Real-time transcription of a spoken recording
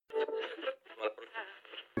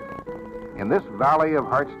In this valley of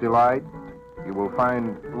heart's delight, you will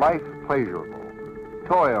find life pleasurable,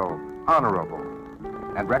 toil honorable,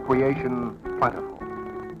 and recreation plentiful.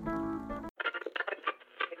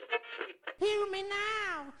 Hear me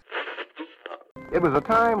now. It was a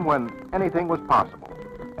time when anything was possible,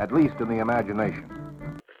 at least in the imagination.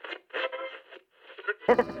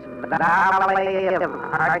 Valley of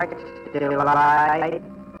heart's delight.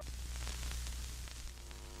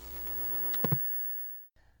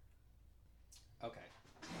 Okay.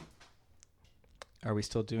 Are we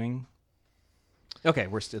still doing? Okay,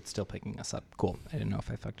 it's still picking us up. Cool. I didn't know if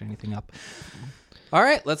I fucked anything up. All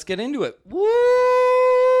right, let's get into it. Woo!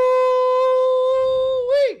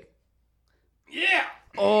 Yeah.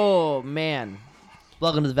 Oh, man.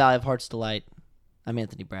 Welcome to the Valley of Heart's Delight. I'm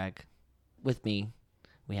Anthony Bragg. With me,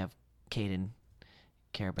 we have Caden,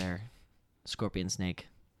 Care Bear, Scorpion Snake,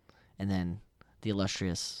 and then the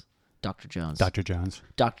illustrious Dr. Jones. Dr. Jones.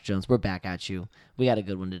 Dr. Jones, we're back at you. We got a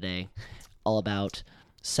good one today. All about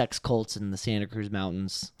sex cults in the Santa Cruz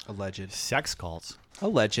Mountains. Alleged. Sex cults.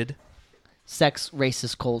 Alleged. Sex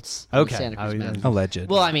racist cults in Okay. the Santa Cruz Mountains. Alleged.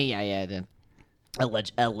 Well, I mean, yeah.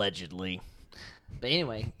 Allegedly. But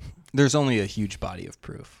anyway. There's only a huge body of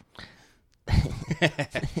proof.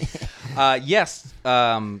 Yes.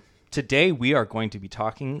 Today we are going to be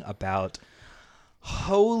talking about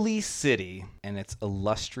Holy City and its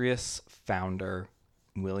illustrious founder,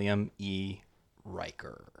 William E.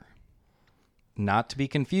 Riker. Not to be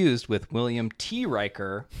confused with William T.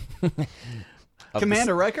 Riker.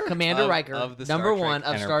 Commander Riker? Commander Riker, of the Star number Trek one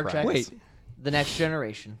of Star Trek. Enterprise. The Next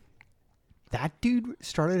Generation. That dude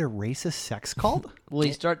started a racist sex cult? Well,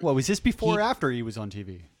 he started. What, was this before or after he was on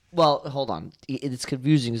TV? Well, hold on. It's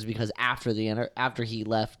confusing is because after he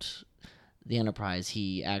left the Enterprise,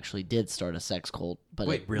 he actually did start a sex cult, but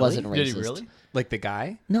Wait, it really? wasn't racist. Did he really? Like the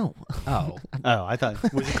guy? No. Oh. Oh, I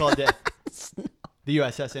thought, was it called the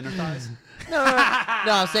USS Enterprise? No,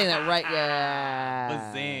 I'm saying that right.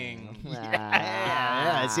 Yeah. Bazing.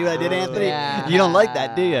 Yeah, see what I did, Anthony? Yeah. You don't like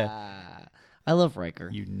that, do you? I love Riker.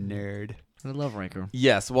 You nerd. I love Riker.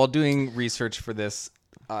 Yes, while doing research for this,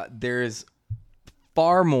 there is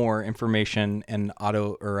far more information and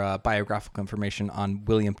biographical information on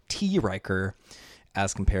William T. Riker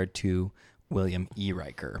as compared to William E.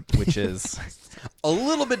 Riker, which is a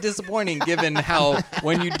little bit disappointing given how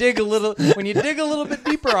when you dig a little bit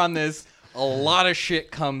deeper on this, a lot of shit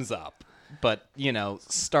comes up. But,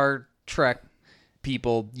 Star Trek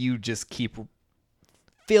people, you just keep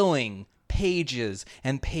filling pages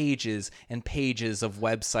and pages and pages of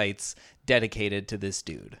websites dedicated to this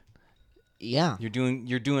dude. Yeah. You're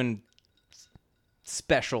doing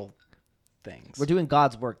special things. We're doing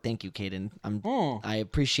God's work. Thank you, Caden. I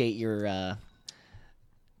appreciate your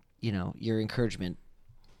your encouragement.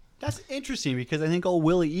 That's interesting because I think old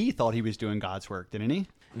Willie E. thought he was doing God's work, didn't he?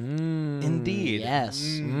 Indeed. Yes.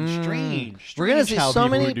 Strange. We're gonna see how so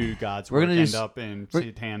people many. who do God's we're work gonna end do up in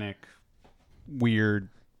satanic, weird.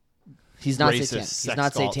 He's not racist satanic. He's sex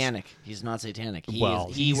not cults. satanic. He's not satanic. He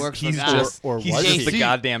works for he's God. just Or he's was just he? the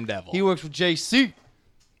goddamn devil. He works for JC.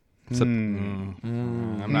 I'm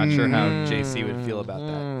not sure how JC would feel about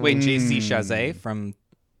that. Wait, JC Chazé from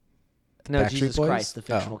No, Backstreet Jesus Boys? Christ, the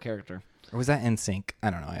fictional Oh. character. Or was that NSYNC?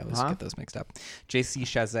 I don't know. I always Huh? get those mixed up. JC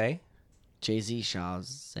Chazé. Jay-Z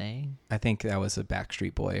Chazé. I think that was a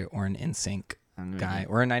Backstreet Boy or an NSYNC no guy idea.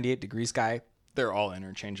 or a 98 Degrees guy. They're all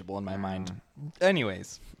interchangeable in my mind.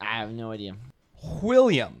 Anyways, I have no idea.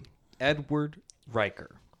 William Edward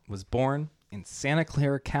Riker was born in Santa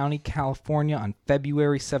Clara County, California on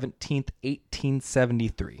February 17th,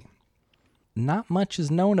 1873. Not much is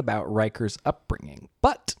known about Riker's upbringing,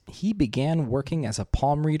 but he began working as a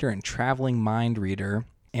palm reader and traveling mind reader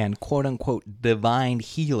and quote-unquote divine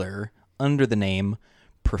healer under the name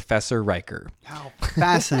Professor Riker. How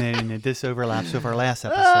fascinating that this overlaps with our last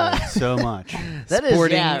episode so much. That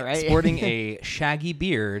is, yeah, right? Sporting a shaggy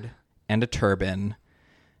beard and a turban,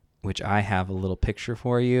 which I have a little picture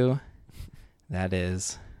for you. That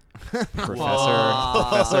is Professor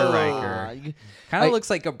Riker. Kind of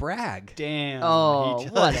looks like a brag. Damn. Oh, he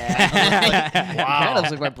does. whatever. Kind of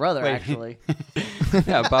looks like my brother, actually.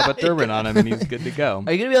 Yeah, Baba turban on him, and he's good to go.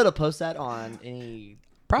 Are you going to be able to post that on any...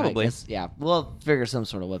 Probably. I guess, yeah. We'll figure some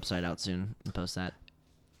sort of website out soon and post that.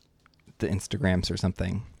 The Instagrams or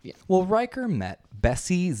something. Yeah. Well, Riker met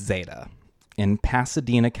Bessie Zeta in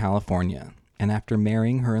Pasadena, California. And after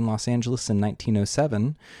marrying her in Los Angeles in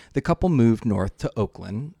 1907, the couple moved north to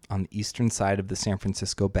Oakland on the eastern side of the San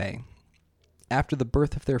Francisco Bay. After the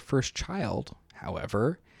birth of their first child,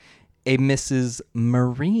 however, a Mrs.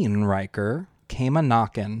 Maureen Riker came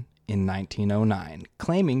a-knockin' in 1909,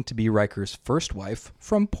 claiming to be Riker's first wife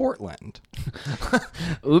from Portland.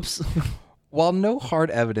 Oops. While no hard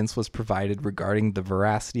evidence was provided regarding the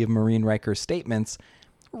veracity of Maureen Riker's statements,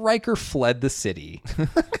 Riker fled the city,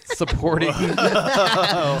 supporting,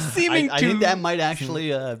 seeming I to think that might actually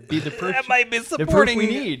be the proof. that might be the proof supporting we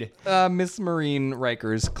need. Miss Maureen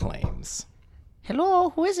Riker's claims.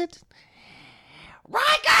 Hello, who is it? Riker,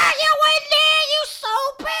 you in there, you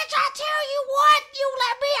soul bitch! I tell you what, you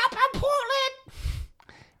let me up in Portland.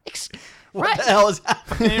 What the hell is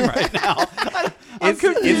happening right now?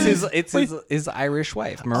 It's his Irish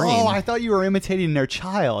wife, Maureen. Oh, I thought you were imitating their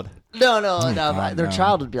child. No, God, their no.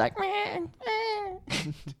 child would be like,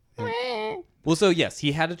 Well, so yes,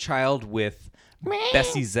 he had a child with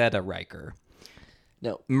Bessie Zeta Riker.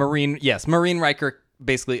 no. Maureen Riker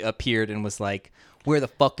basically appeared and was like, "Where the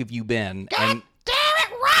fuck have you been?" And Damn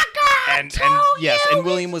it, Riker! and yes, and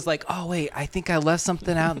William was like, "Oh wait, I think I left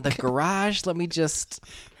something out in the garage. Let me just."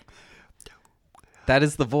 That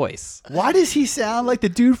is the voice. Why does he sound like the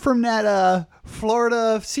dude from that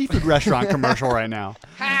Florida seafood restaurant commercial right now?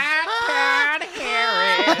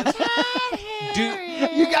 Dude,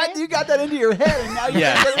 You got that into your head, and now you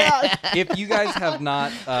Yes. can't get it out. if you guys have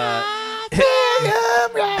not, The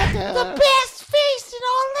best feast in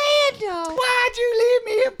Orlando. Why'd you leave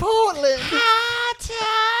me in Portland?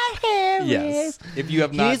 yes, if you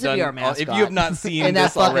have He not needs to be our done, mascot. if you have not seen And that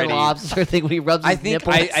this fucking already, lobster thing when he rubs his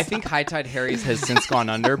nipples. I think High Tide Harry's has since gone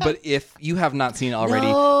under, but if you have not seen it already,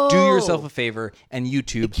 No. do yourself a favor and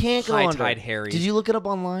YouTube can't go High under. Tide Harry's. Did you look it up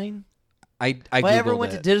online? I If I ever Googled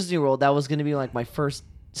went to it. Disney World, that was going to be like my first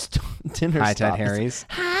dinner High stop. Tide Harry's.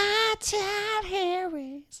 High Tide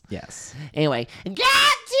Harry's. Yes. Anyway, God damn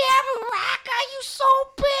it, Riker, you soul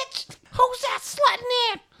bitch! Who's that slut in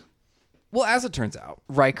there? Well, as it turns out,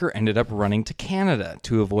 Riker ended up running to Canada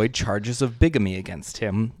to avoid charges of bigamy against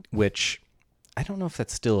him, which I don't know if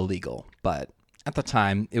that's still illegal, but at the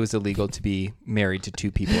time, it was illegal to be married to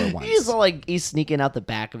two people at once. he's sneaking out the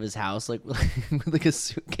back of his house like with like a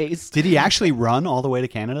suitcase. Did he actually run all the way to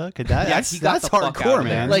Canada? Yes, he got that's the fuck out hardcore, of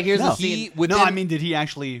there. man. Like, here's the no. scene. within- No, I mean, did he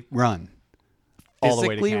actually run all the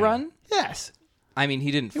way to Physically Canada? run? Yes. I mean,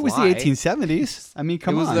 he didn't fly. It was the 1870s. I mean,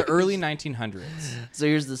 come It was on. the early 1900s. So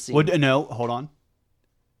here's the scene. No, hold on.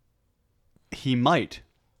 He might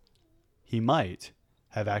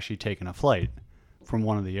have actually taken a flight from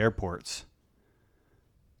one of the airports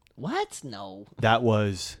What? No. that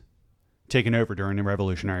was taken over during the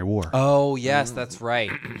Revolutionary War. Oh, yes, that's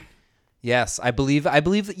right. Yes, I believe.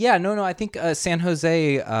 Yeah, no. I think San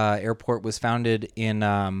Jose Airport was founded in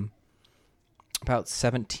about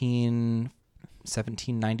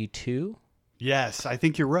 1792, Yes, I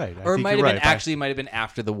think you're right. or it might have been actually might have been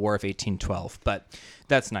after the War of 1812. But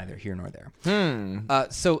that's neither here nor there.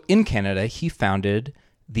 So in Canada, he founded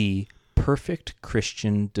the Perfect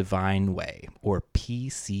Christian Divine Way, or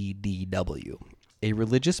PCDW, a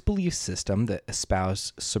religious belief system that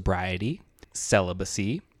espoused sobriety,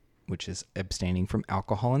 celibacy, which is abstaining from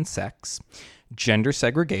alcohol and sex, gender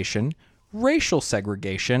segregation, racial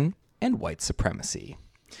segregation, and white supremacy.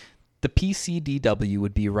 The PCDW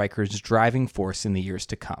would be Riker's driving force in the years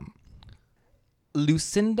to come.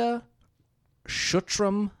 Lucinda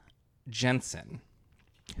Schuttram Jensen,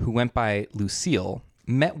 who went by Lucille,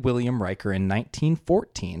 met William Riker in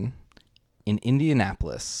 1914 in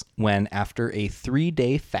Indianapolis when, after a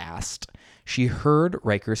 3-day fast, she heard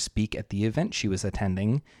Riker speak at the event she was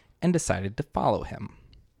attending and decided to follow him.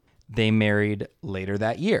 They married later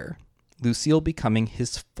that year, Lucille becoming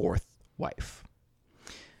his 4th wife.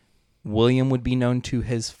 William would be known to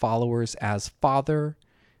his followers as father,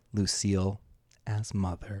 Lucille as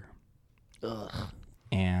mother. Ugh.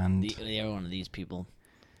 And Every one of these people.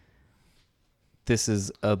 this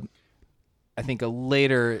is I think a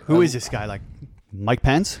later. Who is this guy? Like Mike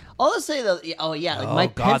Pence? I'll just say though. Oh yeah, like Oh,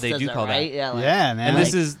 Mike God, Pence they does do that, call that. right? Yeah, like, Yeah, man. And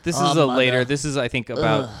Like, this is a mother. later. This is I think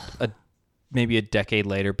about maybe a decade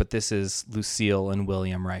later, but this is Lucille and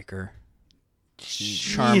William Riker.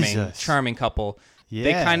 Jesus. Charming couple. They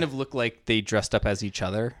Yeah. kind of look like they dressed up as each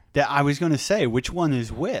other. I was going to say, which one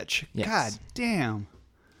is which? Yes. God damn.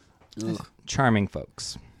 Charming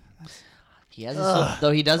folks. He has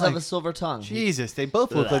though he does have a silver tongue. Jesus, they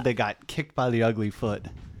both look like they got kicked by the ugly foot.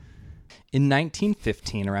 In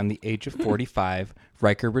 1915, around the age of 45,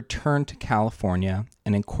 Riker returned to California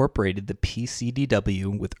and incorporated the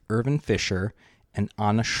PCDW with Irvin Fisher and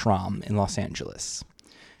Anna Schramm in Los Angeles.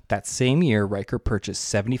 That same year, Riker purchased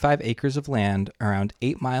 75 acres of land around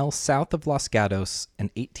 8 miles south of Los Gatos and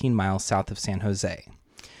 18 miles south of San Jose.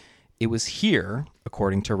 It was here,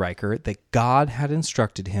 according to Riker, that God had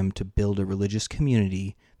instructed him to build a religious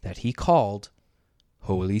community that he called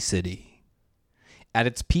Holy City. At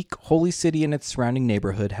its peak, Holy City and its surrounding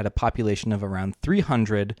neighborhood had a population of around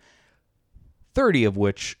 300, 30 of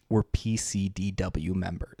which were PCDW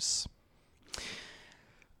members.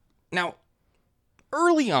 Now,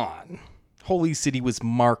 early on, Holy City was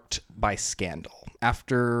marked by scandal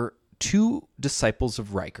after two disciples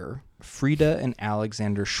of Riker, Frida and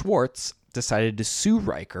Alexander Schwartz, decided to sue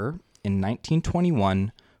Riker in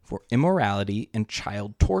 1921 for immorality and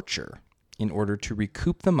child torture in order to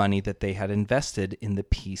recoup the money that they had invested in the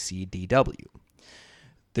PCDW.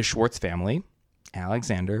 The Schwartz family,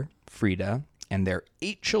 Alexander, Frida, and their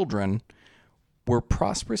 8 children were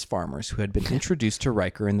prosperous farmers who had been introduced to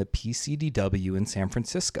Riker in the PCDW in San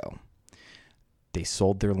Francisco. They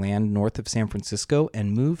sold their land north of San Francisco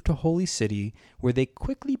and moved to Holy City, where they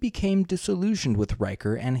quickly became disillusioned with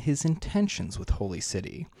Riker and his intentions with Holy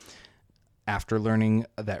City. After learning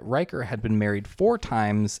that Riker had been married 4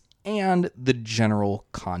 times and the general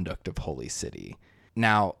conduct of Holy City.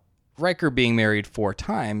 Now, Riker being married 4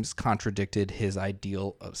 times contradicted his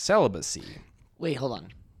ideal of celibacy. Wait, hold on.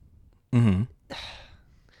 Mm-hmm.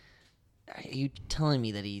 Are you telling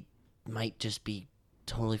me that he might just be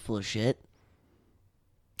totally full of shit?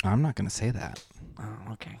 I'm not going to say that,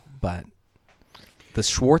 Oh, okay. but the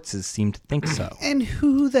Schwartzes seem to think so. And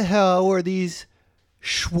who the hell were these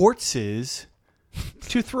Schwartzes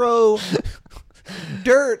to throw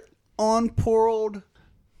dirt on poor old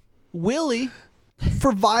Willie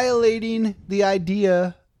for violating the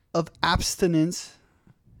idea of abstinence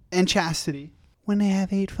and chastity when they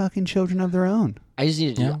have 8 fucking children of their own? I just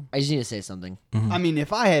need to. Yeah. I just need to say something. I mean,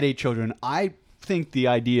 if I had 8 children, I think the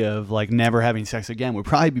idea of like never having sex again would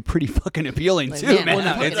probably be pretty fucking appealing too, Man, man.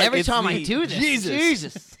 well, no, it's- every it's time I the- do this, Jesus.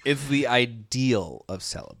 Jesus. It's the ideal of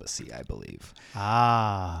celibacy, I believe.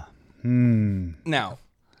 Ah. Now,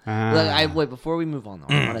 Ah. Wait, before we move on, though,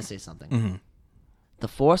 I want to say something. The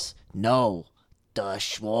Force? No. The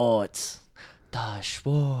Schwartz. The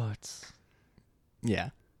Schwartz. yeah.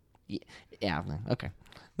 Yeah, okay.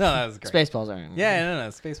 No, that was great. Spaceballs are. Yeah, no,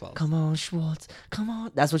 Spaceballs. Come on, Schwartz. Come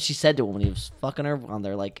on. That's what she said to him when he was fucking her on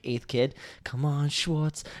their, like, 8th kid. Come on,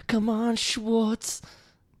 Schwartz. Come on, Schwartz.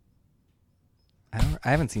 I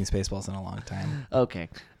haven't seen Spaceballs in a long time. Okay.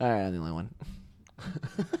 All right, I'm the only one.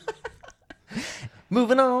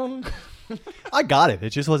 Moving on. I got it. It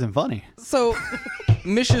just wasn't funny. So,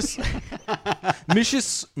 Mrs.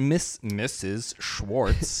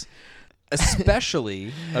 Schwartz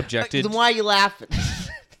especially objected. Then why are you laughing?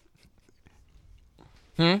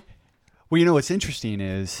 Well, you know what's interesting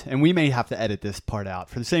is, and we may have to edit this part out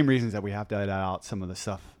for the same reasons that we have to edit out some of the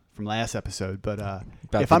stuff from last episode. But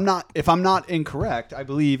if I'm not incorrect, I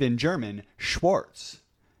believe in German, Schwarz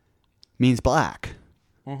means black.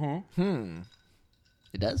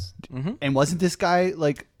 It does? And wasn't this guy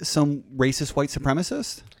like some racist white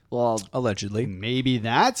supremacist? Well, Allegedly. Maybe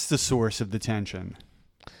that's the source of the tension.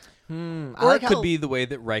 I Or like it could how- be the way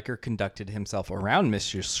that Riker conducted himself around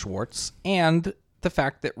Mrs. Schwartz and the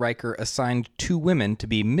fact that Riker assigned 2 women to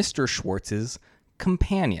be Mr. Schwartz's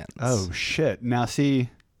companions. Oh shit! Now see,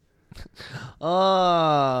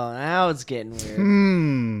 Oh, now it's getting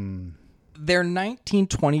weird. Their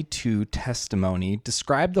 1922 testimony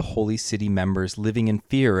described the Holy City members living in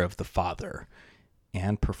fear of the Father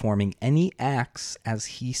and performing any acts as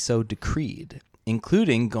he so decreed,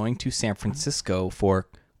 including going to San Francisco for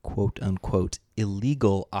quote-unquote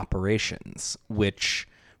illegal operations, which,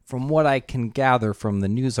 from what I can gather from the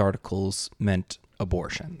news articles, meant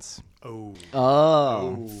abortions.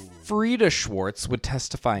 Oh. Frida Schwartz would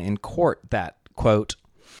testify in court that, quote,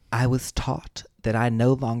 I was taught that I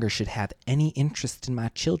no longer should have any interest in my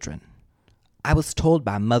children. I was told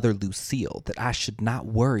by Mother Lucille that I should not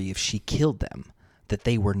worry if she killed them, that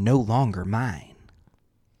they were no longer mine.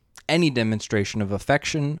 Any demonstration of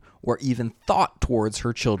affection or even thought towards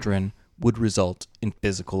her children would result in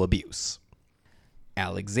physical abuse.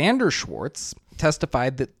 Alexander Schwartz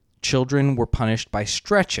testified that children were punished by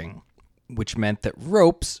stretching, which meant that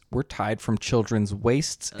ropes were tied from children's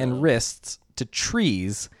waists and wrists to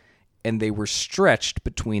trees, and they were stretched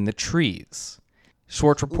between the trees.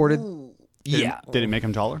 Schwartz reported, did it make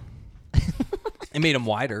him taller? it made him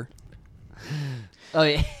wider. Oh,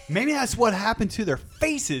 yeah. Maybe that's what happened to their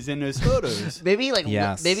faces in those photos. Maybe like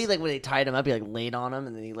Yes. maybe like when they tied him up, he like laid on him,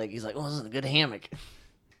 and then he's like, "Oh, this is a good hammock."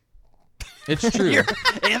 It's true.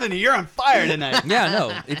 Anthony, you're on fire tonight. Yeah, no.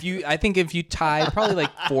 I think if you tie probably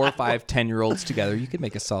like 4 or 5 10-year-olds together, you could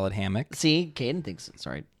make a solid hammock. See, Caden thinks it's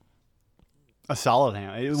right. A solid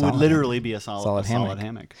hammock. It Solid would literally be a solid Solid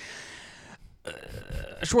hammock.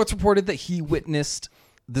 Schwartz reported that he witnessed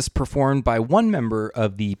This performed by one member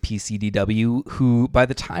of the PCDW who, by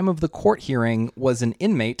the time of the court hearing, was an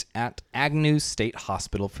inmate at Agnew State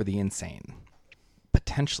Hospital for the Insane.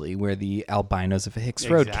 Potentially where the albinos of Hicks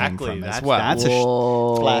Road came from as well. That's a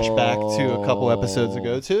flashback to a couple episodes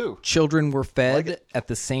ago, too. Children were fed at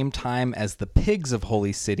the same time as the pigs of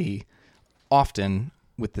Holy City, often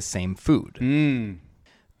with the same food.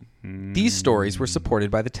 These stories were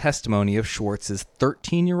supported by the testimony of Schwartz's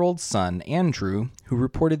 13-year-old son, Andrew, who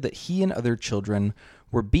reported that he and other children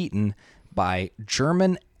were beaten by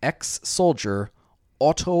German ex-soldier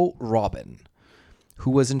Otto Robin,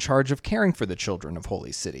 who was in charge of caring for the children of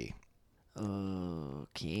Holy City.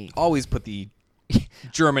 Okay. Always put the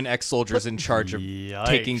German ex-soldiers in charge of Yikes.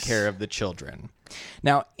 taking care of the children.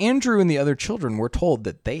 Now, Andrew and the other children were told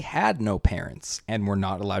that they had no parents and were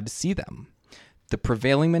not allowed to see them. The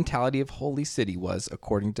prevailing mentality of Holy City was,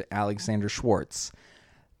 according to Alexander Schwartz,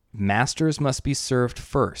 masters must be served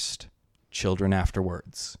first, children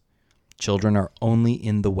afterwards. Children are only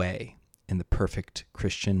in the way, in the perfect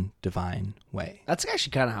Christian divine way. That's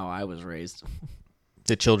actually kind of how I was raised.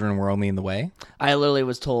 The children were only in the way? I literally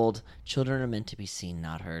was told children are meant to be seen,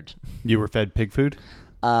 not heard. You were fed pig food?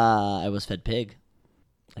 I was fed pig,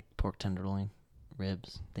 like pork tenderloin,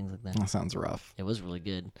 ribs, things like that. That sounds rough. It was really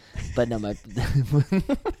good, but no, my.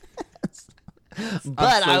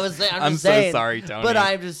 But I'm just saying, so sorry, Tony. But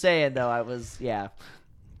I'm just saying, though, I was, yeah.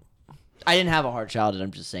 I didn't have a hard childhood.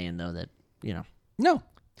 I'm just saying, though, that No,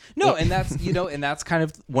 and that's and that's kind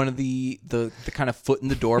of one of the kind of foot in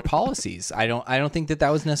the door policies. I don't think that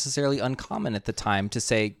was necessarily uncommon at the time to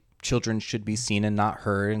say children should be seen and not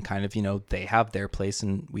heard, and kind of they have their place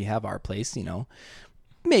and we have our place.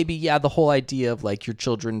 Maybe the whole idea of like your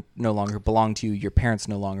children no longer belong to you, your parents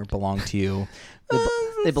no longer belong to you.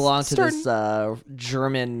 they belong to this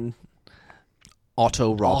German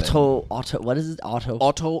Otto Robin. Otto. What is it?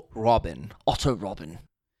 Otto Robin. Otto Robin.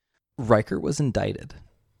 Riker was indicted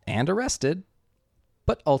and arrested,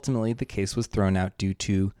 but ultimately the case was thrown out due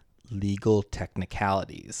to legal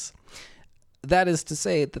technicalities. That is to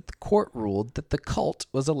say that the court ruled that the cult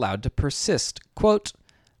was allowed to persist, quote,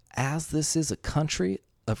 as this is a country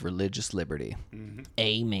of religious liberty. Mm-hmm.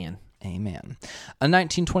 Amen. Amen. A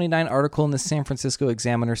 1929 article in the San Francisco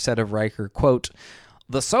Examiner said of Riker, quote,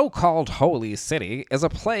 the so-called Holy City is a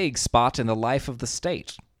plague spot in the life of the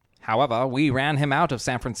state. However, we ran him out of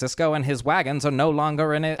San Francisco and his wagons are no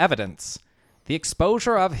longer in evidence. The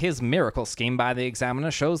exposure of his miracle scheme by the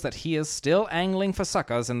Examiner shows that he is still angling for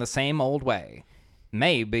suckers in the same old way.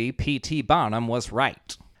 Maybe P.T. Barnum was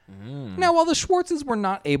right. Now, while the Schwartzes were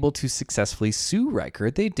not able to successfully sue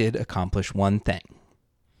Riker, they did accomplish one thing.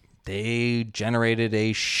 They generated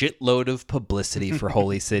a shitload of publicity for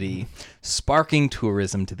Holy City, sparking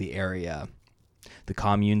tourism to the area. The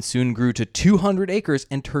commune soon grew to 200 acres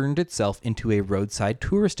and turned itself into a roadside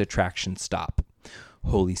tourist attraction stop.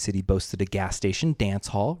 Holy City boasted a gas station, dance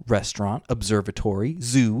hall, restaurant, observatory,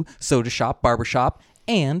 zoo, soda shop, barbershop,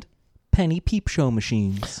 and penny peep show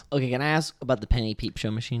machines. Okay, can I ask about the penny peep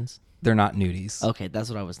show machines? They're not nudies. Okay, that's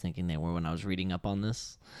what I was thinking they were when I was reading up on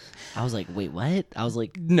this. I was like, wait, what? I was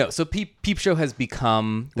like... No, so peep show has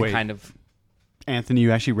become the Wait. kind of... Anthony,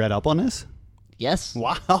 you actually read up on this? Yes.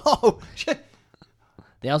 Wow. Shit.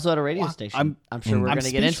 They also had a radio station. I'm sure we're going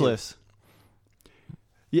to get into it. speechless.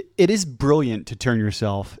 It is brilliant to turn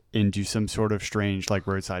yourself into some sort of strange, like,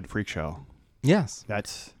 roadside freak show. Yes.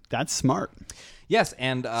 That's smart. Yes,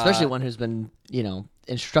 and... Especially one who's been,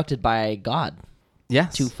 instructed by God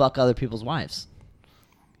yes. to fuck other people's wives.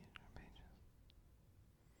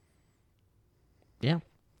 Yeah.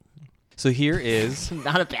 So here is...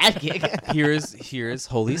 Not a bad gig. Here's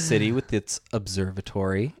Holy City with its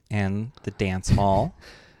observatory and the dance hall.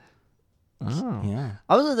 Oh. Yeah.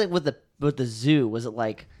 I was thinking with the zoo, was it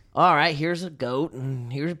like, all right, here's a goat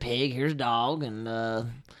and here's a pig, here's a dog,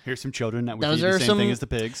 and Here's some children that would Those do are the same some- thing as the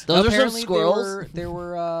pigs. those are some Apparently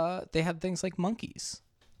squirrels. They had things like monkeys.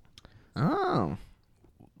 Oh.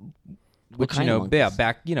 Which kind of monkeys?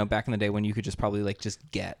 back in the day when you could just probably like just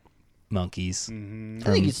get monkeys.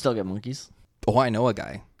 I think you'd still get monkeys. Oh, I know a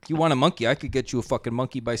guy. You want a monkey? I could get you a fucking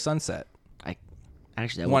monkey by sunset.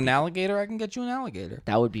 Actually, You want an alligator? I can get you an alligator.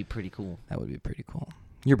 that would be pretty cool. That would be pretty cool.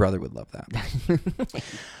 Your brother would love that.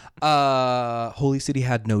 Holy City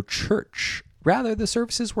had no church. Rather, the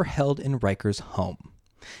services were held in Riker's home.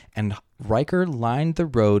 And Riker lined the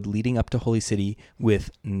road leading up to Holy City with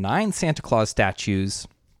 9 Santa Claus statues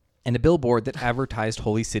and a billboard that advertised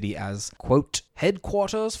Holy City as, quote,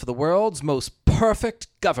 headquarters for the world's most perfect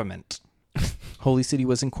government. Holy City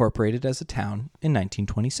was incorporated as a town in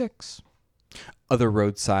 1926. Other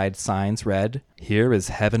roadside signs read, here is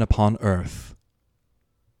heaven upon earth.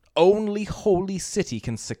 only holy city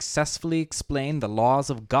can successfully explain the laws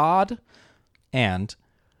of God, and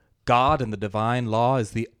God and the divine law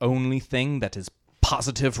is the only thing that is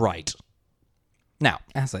positive right. Now,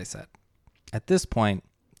 as I said, at this point,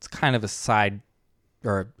 it's kind of a side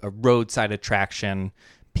or a roadside attraction.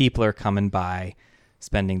 People are coming by,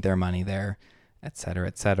 spending their money there, etc.,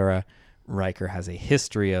 etc. Riker has a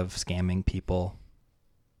history of scamming people,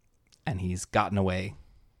 and he's gotten away,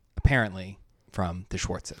 apparently, from the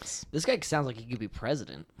Schwartzes. This guy sounds like he could be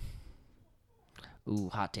president. Ooh,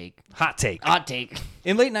 hot take. Hot take. Hot take.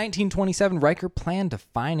 In late 1927, Riker planned to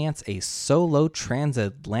finance a solo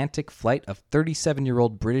transatlantic flight of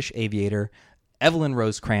 37-year-old British aviator Evelyn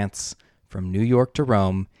Rosecrans from New York to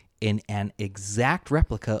Rome in an exact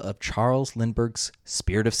replica of Charles Lindbergh's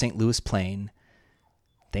Spirit of St. Louis plane.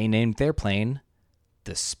 They named their plane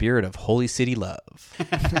the Spirit of Holy City Love.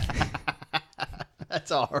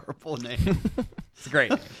 That's a horrible name. It's a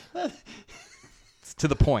great name. It's to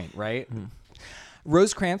the point, right?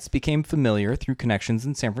 Rosecrans became familiar through connections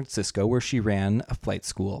in San Francisco, where she ran a flight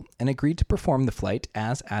school, and agreed to perform the flight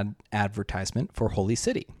as advertisement for Holy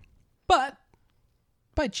City. But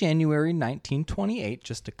by January 1928,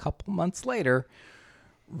 just a couple months later,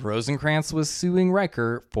 Rosecrans was suing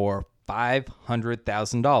Riker for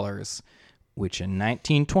 $500,000, which in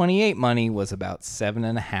 1928 money was about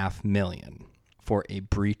 $7.5 million, for a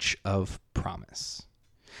breach of promise.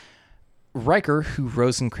 Riker, who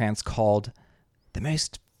Rosecrans called the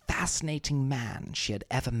most fascinating man she had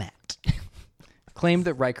ever met, claimed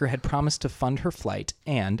that Riker had promised to fund her flight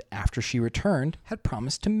and, after she returned, had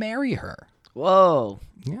promised to marry her. Whoa.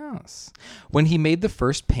 Yes. When he made the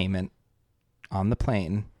first payment on the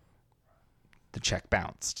plane, the check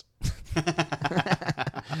bounced.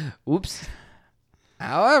 Oops.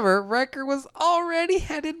 However, Riker was already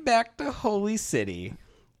headed back to Holy City,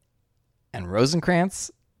 and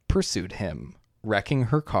Rosecrans pursued him, wrecking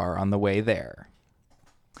her car on the way there.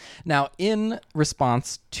 Now, in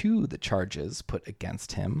response to the charges put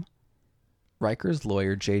against him, Riker's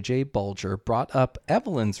lawyer, J.J. Bulger, brought up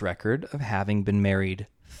Evelyn's record of having been married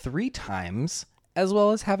 3 times, as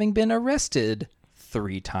well as having been arrested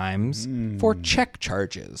 3 times for check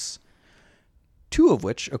charges, 2 of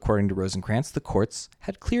which, according to Rosecrans, the courts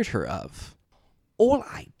had cleared her of. All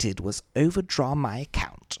I did was overdraw my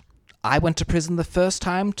account. I went to prison the first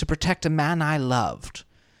time to protect a man I loved.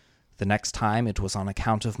 The next time it was on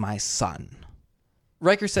account of my son.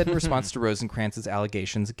 Riker said in response to Rosecrans'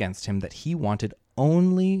 allegations against him that he wanted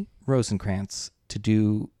only Rosecrans to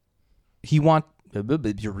do...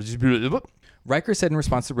 Riker said in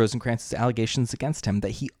response to Rosecrans' allegations against him that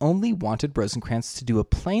he only wanted Rosecrans to do a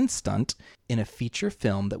plane stunt in a feature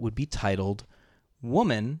film that would be titled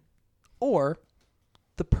Woman or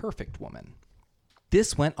The Perfect Woman.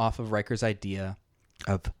 This went off of Riker's idea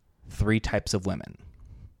of 3 types of women.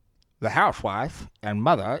 The housewife and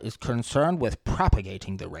mother is concerned with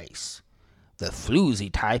propagating the race. The floozy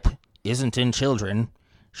type isn't in children.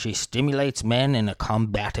 She stimulates men in a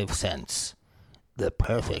combative sense. The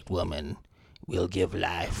perfect woman will give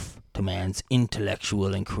life to man's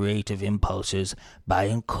intellectual and creative impulses by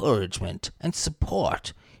encouragement and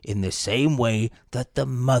support in the same way that the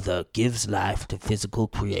mother gives life to physical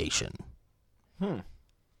creation.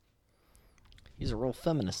 He's a real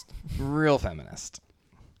feminist. Real feminist.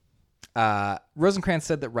 Rosecrans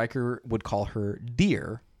said that Riker would call her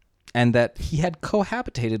dear, and that he had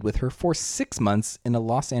cohabitated with her for 6 months in a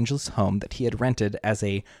Los Angeles home that he had rented as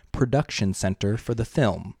a production center for the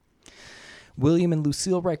film. William and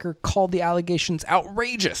Lucille Riker called the allegations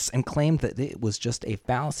outrageous and claimed that it was just a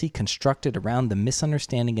fallacy constructed around the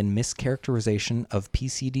misunderstanding and mischaracterization of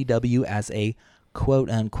PCDW as a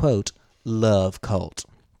quote-unquote love cult.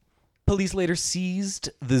 Police later seized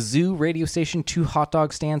the zoo, radio station, 2 hot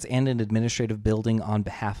dog stands, and an administrative building on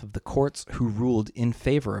behalf of the courts, who ruled in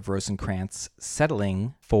favor of Rosecrans,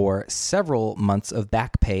 settling for several months of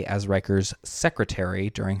back pay as Riker's secretary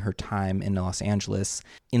during her time in Los Angeles,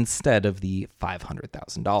 instead of the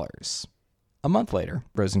 $500,000. A month later,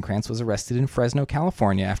 Rosecrans was arrested in Fresno,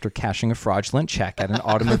 California, after cashing a fraudulent check at an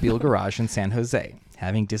automobile garage in San Jose,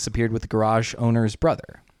 having disappeared with the garage owner's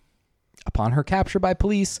brother. Upon her capture by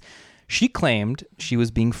police, she claimed she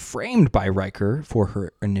was being framed by Riker for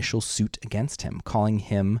her initial suit against him, calling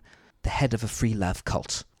him the head of a free love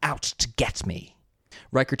cult, out to get me.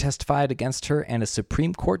 Riker testified against her, and a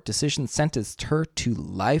Supreme Court decision sentenced her to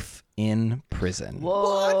life in prison.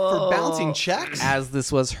 What? For bouncing checks? As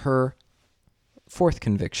this was her 4th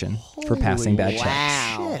conviction for passing bad checks.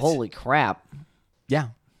 Wow. Shit. Holy crap. Yeah.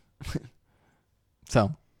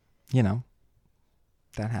 So, you know,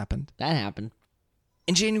 that happened. That happened.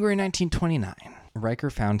 In January 1929, Riker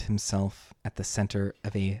found himself at the center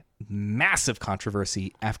of a massive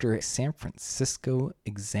controversy after San Francisco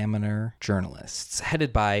Examiner journalists,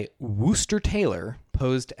 headed by Wooster Taylor,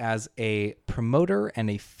 posed as a promoter and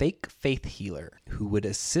a fake faith healer who would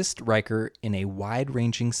assist Riker in a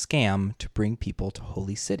wide-ranging scam to bring people to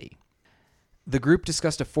Holy City. The group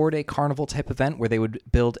discussed a 4-day carnival type event where they would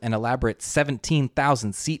build an elaborate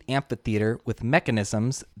 17,000-seat amphitheater with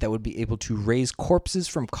mechanisms that would be able to raise corpses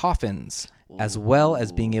from coffins, as well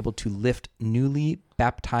as being able to lift newly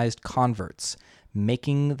baptized converts,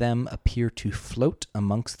 making them appear to float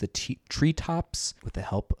amongst the treetops with the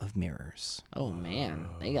help of mirrors. Oh man,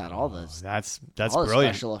 they got all the That's all the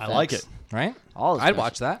brilliant. special I like effects. it. Right? All the I'd special-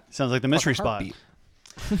 watch that. Sounds like the mystery spot.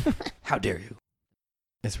 Heartbeat. How dare you?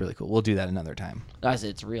 It's really cool. We'll do that another time. I said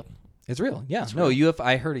it's real. It's real. Yeah. It's No, real.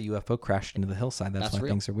 I heard a UFO crashed into the hillside. That's That's why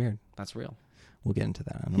real. things are weird. That's real. We'll get into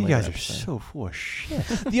that on a You later guys are episode. so full of shit.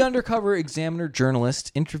 The undercover Examiner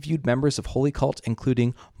journalist interviewed members of Holy Cult,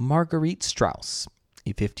 including Marguerite Strauss,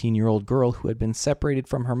 a 15-year-old girl who had been separated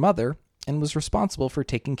from her mother and was responsible for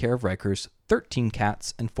taking care of Riker's 13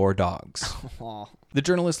 cats and 4 dogs. Aw. The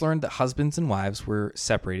journalist learned that husbands and wives were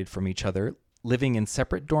separated from each other, living in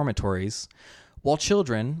separate dormitories, while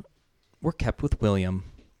children were kept with William,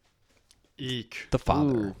 Eek. the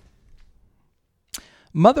father. Ooh.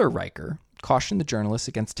 Mother Riker cautioned the journalists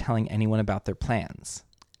against telling anyone about their plans.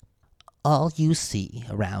 All you see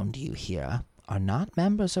around you here are not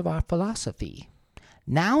members of our philosophy.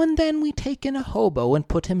 Now and then we take in a hobo and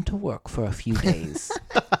put him to work for a few days.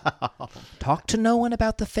 Talk to no one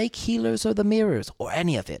about the fake healers or the mirrors or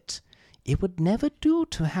any of it. It would never do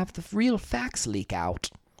to have the real facts leak out.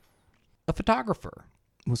 A photographer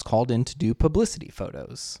was called in to do publicity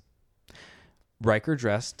photos. Riker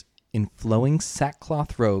dressed in flowing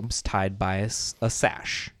sackcloth robes tied by a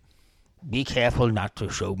sash. Be careful not to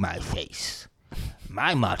show my face.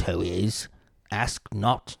 My motto is, ask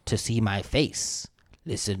not to see my face.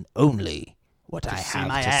 Listen only what I see have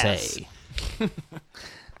my to ass. say.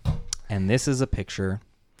 And this is a picture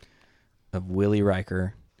of Willie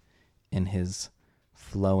Riker in his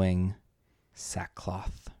flowing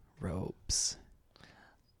sackcloth robes.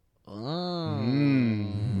 Oh.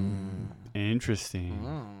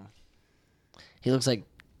 Interesting. He looks like,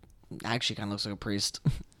 actually, kind of looks like a priest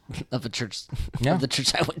of a church. Yeah. Of the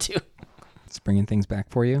church I went to. It's bringing things back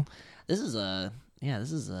for you. This is a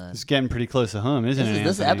It's getting pretty close to home, isn't it?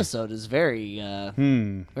 this Anthony? episode is very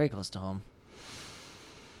very close to home.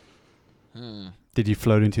 Did you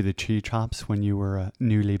float into the tree tops when you were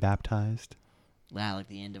newly baptized? Wow, like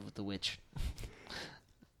the end of with the witch.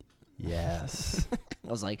 Yes. I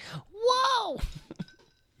was like, whoa.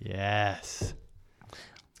 Yes.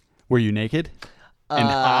 Were you naked? And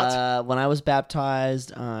hot? When I was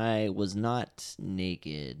baptized, I was not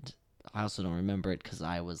naked. I also don't remember it because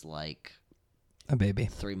I was like A baby.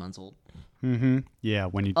 3 months old. Mm-hmm. Yeah,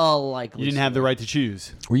 when you Oh, like you didn't have the right to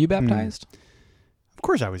choose. Were you baptized? Of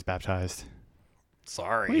course I was baptized.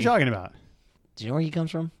 Sorry. What are you talking about? Do you know where he comes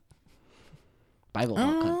from? Bible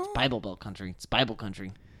Belt, Bible Belt country. It's Bible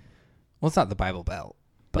country. Well, it's not the Bible Belt.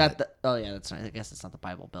 Not the, oh yeah, that's right. I guess it's not the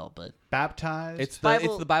Bible Belt, but Baptized? It's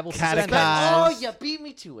Bible- the Bible Catechized. suspenders. oh, you beat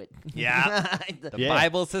me to it. Yeah. The Yeah.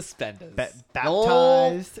 Bible suspenders.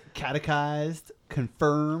 baptized, catechized,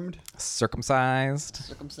 confirmed. Circumcised.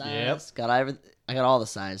 Circumcised. I got all the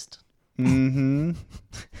sized. Mm-hmm.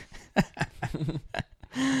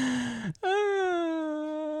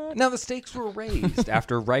 Now the stakes were raised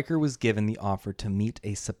after Riker was given the offer to meet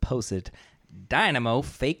a supposed dynamo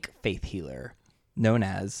fake faith healer known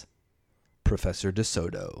as Professor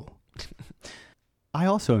DeSoto. I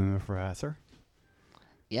also am a professor.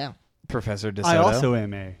 Yeah. Professor DeSoto. I also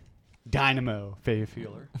am a dynamo faith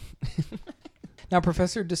healer. Now,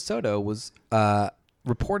 Professor DeSoto was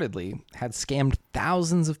reportedly had scammed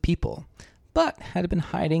thousands of people, but had been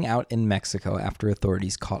hiding out in Mexico after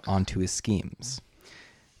authorities caught on to his schemes.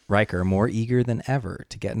 Riker, more eager than ever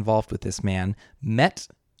to get involved with this man, met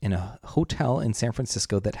in a hotel in San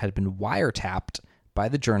Francisco that had been wiretapped by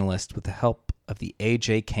the journalist with the help of the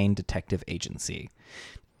A.J. Kane Detective Agency.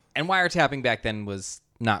 And wiretapping back then was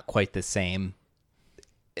not quite the same.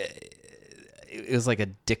 It was like a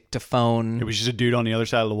dictaphone. It was just a dude on the other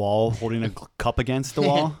side of the wall holding a cup against the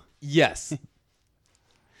wall. Yes.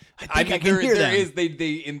 I think I can hear there them. is they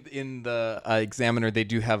in the Examiner they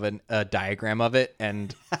do have a diagram of it,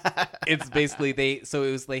 and it's basically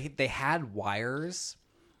they had wires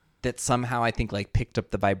that somehow I think like picked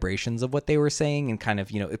up the vibrations of what they were saying and kind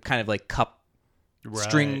of like cup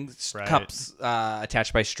strings right. cups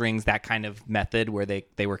attached by strings, that kind of method where they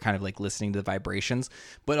were kind of like listening to the vibrations,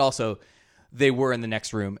 but also they were in the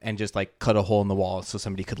next room and just like cut a hole in the wall so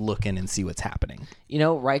somebody could look in and see what's happening. You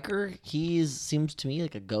know, Riker, seems to me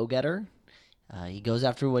like a go-getter. He goes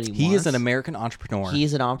after what he wants. He is an American entrepreneur.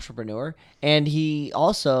 He's an entrepreneur, and he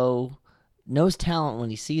also knows talent when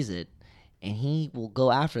he sees it, and he will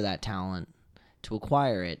go after that talent to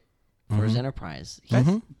acquire it for his enterprise.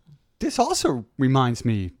 This also reminds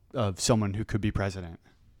me of someone who could be president.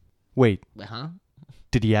 Wait, Huh?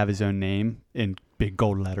 did he have his own name in big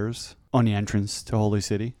gold letters on the entrance to Holy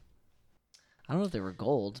City? I don't know if they were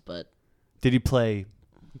gold, but Did he play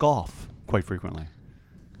golf quite frequently?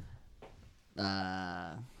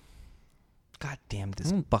 God damn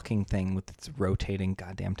this fucking thing with its rotating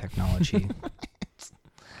goddamn technology.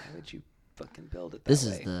 Why would you fucking build it that this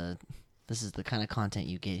way? is the kind of content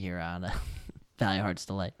you get here on Valley of Hearts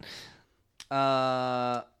Delight.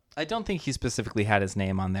 I don't think he specifically had his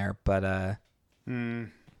name on there, but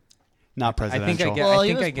Not presidential. I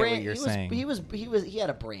get what you're saying. He had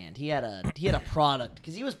a brand. He had a product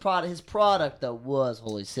because his product though was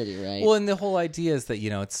Holy City, right? Well, and the whole idea is that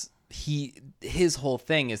his whole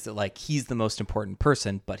thing is that like he's the most important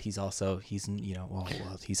person, but he's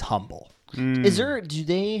he's humble. Do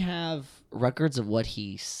they have records of what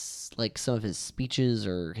like some of his speeches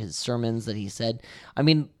or his sermons that he said? I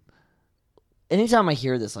mean, anytime I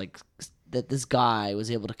hear this, like that this guy was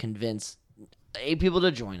able to convince people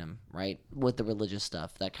to join him, right, with the religious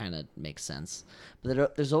stuff, that kind of makes sense.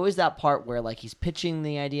 But there's always that part where like he's pitching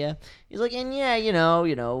the idea. He's like, and yeah, you'll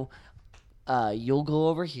go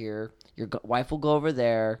over here, your wife will go over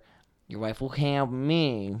there, your wife will hang out with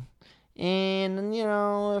me, and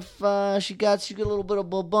if she gets a little bit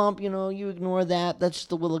of a bump, you ignore that. That's just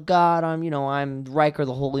the will of God. I'm Riker,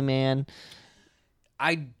 the holy man.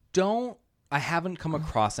 I haven't come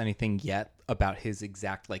across anything yet about his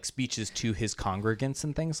exact like speeches to his congregants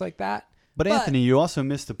and things like that. But Anthony, you also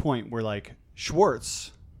missed the point where like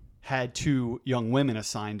Schwartz had 2 young women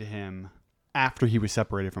assigned to him after he was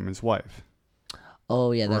separated from his wife.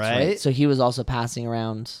 Oh yeah, that's right. So he was also passing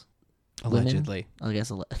around Allegedly. women? I guess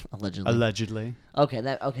allegedly. Allegedly. Okay,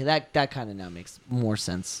 that kind of now makes more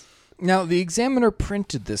sense. Now, the Examiner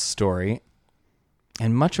printed this story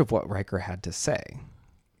and much of what Riker had to say,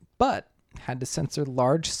 but had to censor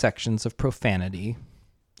large sections of profanity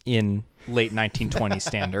in late 1920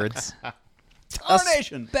 standards,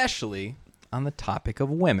 especially on the topic of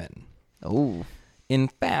women. Oh. In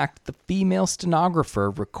fact, the female stenographer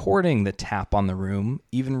recording the tap on the room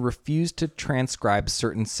even refused to transcribe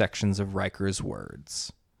certain sections of Riker's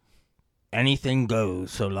words. Anything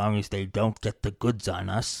goes so long as they don't get the goods on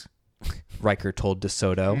us, Riker told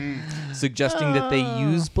DeSoto, suggesting that they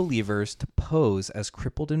use believers to pose as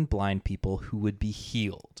crippled and blind people who would be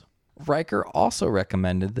healed. Riker also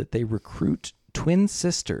recommended that they recruit twin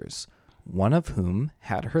sisters, one of whom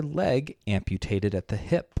had her leg amputated at the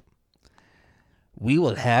hip. We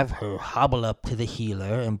will have her hobble up to the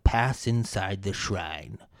healer and pass inside the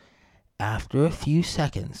shrine. After a few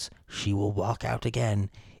seconds, she will walk out again,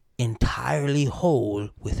 entirely whole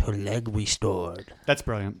with her leg restored. That's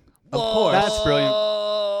brilliant. Of course. That's brilliant.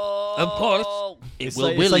 Of course. It's will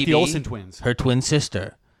like, really it's like the be Olsen twins. her twin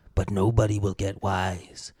sister, but nobody will get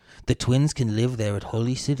wise. The twins can live there at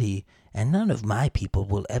Holy City, and none of my people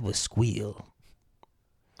will ever squeal.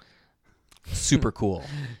 Super cool.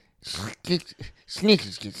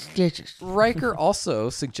 Snitches get stitches. Riker also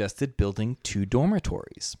suggested building 2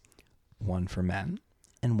 dormitories, one for men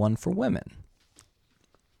and one for women.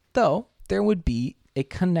 Though there would be a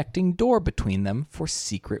connecting door between them for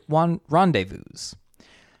secret rendezvous.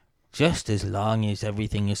 Just as long as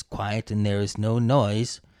everything is quiet and there is no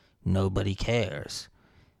noise, nobody cares.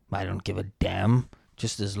 I don't give a damn,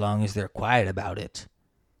 just as long as they're quiet about it.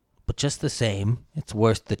 But just the same, it's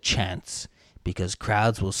worth the chance, because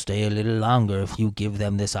crowds will stay a little longer if you give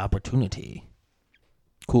them this opportunity.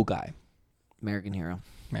 Cool guy. American hero.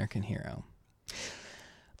 American hero.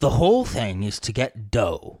 The whole thing is to get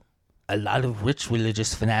dough. A lot of rich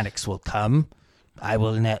religious fanatics will come. I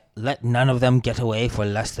will let none of them get away for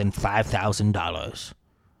less than $5,000.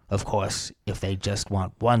 Of course, if they just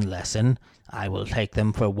want one lesson, I will take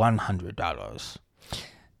them for $100.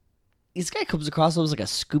 This guy comes across almost like a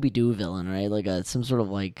Scooby-Doo villain, right? Like some sort of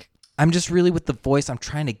like... I'm just really with the voice. I'm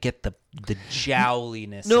trying to get the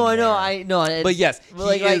jowliness. No, in I know. there. But yes, he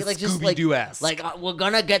is Scooby-Doo-esque. Like we're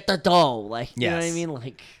gonna get the dough. Like you know what I Yes. mean?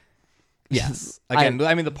 Like Yes. Again,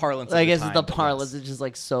 I mean the parlance. I of guess the it's time, the but parlance. yes. It's just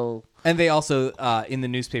like so. And they also in the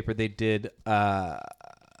newspaper they did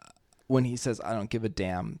when he says I don't give a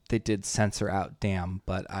damn. They did censor out damn,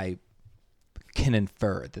 but I can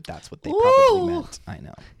infer that that's what they probably Ooh. meant. I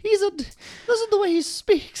know. This is the way he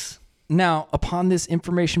speaks. Now, upon this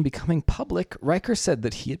information becoming public, Riker said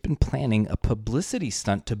that he had been planning a publicity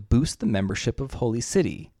stunt to boost the membership of Holy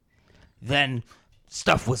City. Then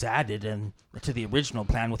stuff was added to the original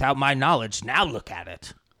plan without my knowledge. Now look at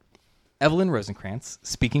it. Evelyn Rosencrantz,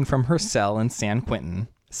 speaking from her cell in San Quentin,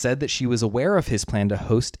 said that she was aware of his plan to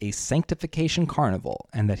host a sanctification carnival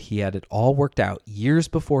and that he had it all worked out years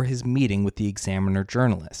before his meeting with the Examiner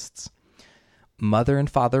journalists. Mother and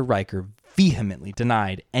Father Riker vehemently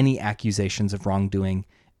denied any accusations of wrongdoing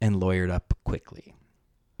and lawyered up quickly.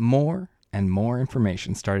 More and more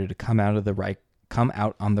information started to come out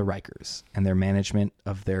on the Rikers and their management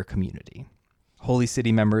of their community. Holy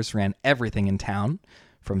City members ran everything in town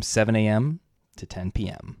from 7 a.m. to 10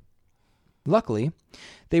 p.m. Luckily,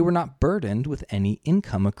 they were not burdened with any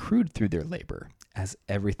income accrued through their labor, as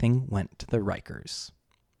everything went to the Rikers.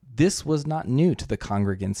 This was not new to the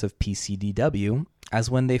congregants of PCDW, as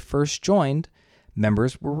when they first joined,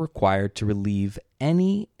 members were required to relieve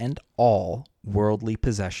any and all worldly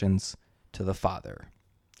possessions to the Father,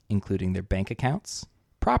 including their bank accounts,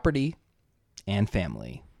 property, and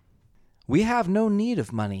family. We have no need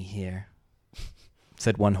of money here,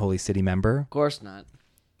 said one Holy City member. Of course not.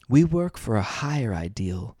 We work for a higher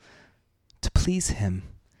ideal, to please him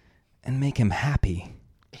and make him happy.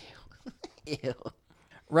 Ew.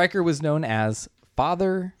 Riker was known as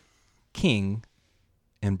Father, King,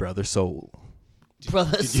 and Brother Soul.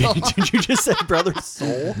 Brother Soul. Did you just say Brother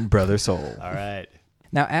Soul? Brother Soul. All right.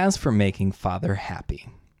 Now, as for making Father happy,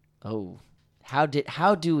 Oh, how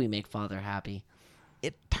do we make Father happy?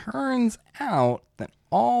 it turns out that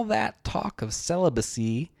all that talk of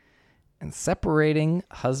celibacy and separating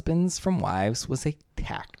husbands from wives was a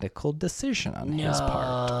tactical decision on his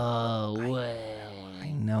part. No way. I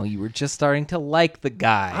know, you were just starting to like the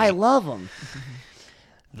guy. I love him.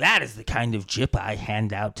 That is the kind of jip I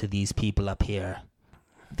hand out to these people up here.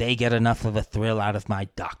 They get enough of a thrill out of my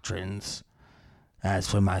doctrines. As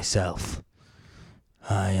for myself,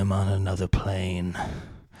 I am on another plane.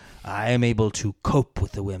 I am able to cope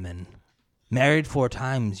with the women. Married 4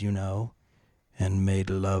 times, you know, and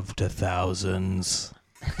made love to thousands.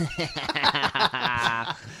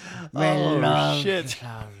 Shit.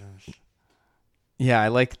 Yeah, I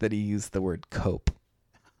like that he used the word cope,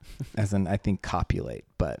 as in, I think, copulate,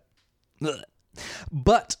 but...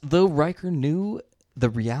 But though Riker knew the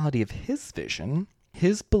reality of his vision,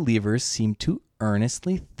 his believers seemed to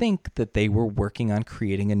earnestly think that they were working on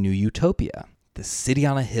creating a new utopia, the city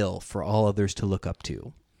on a hill for all others to look up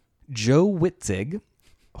to. Joe Witzig,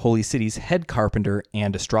 Holy City's head carpenter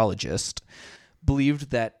and astrologist,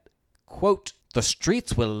 believed that, quote, the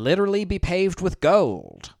streets will literally be paved with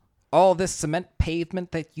gold. All this cement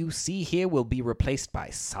pavement that you see here will be replaced by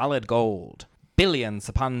solid gold. Billions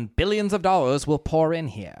upon billions of dollars will pour in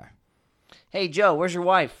here. Hey, Joe, where's your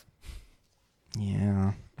wife?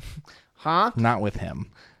 Yeah, Huh? not with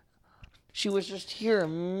him. She was just here a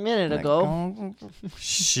minute ago.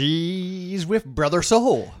 She's with Brother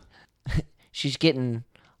Soul. She's getting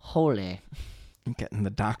holy. Getting the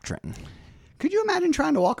doctrine. Could you imagine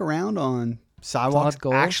trying to walk around on sidewalks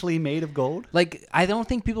gold? actually made of gold? Like, I don't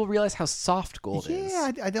think people realize how soft gold is.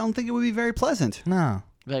 Yeah, I don't think it would be very pleasant. No.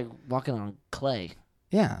 Like walking on clay.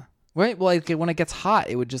 Yeah. Right? Well, like, when it gets hot,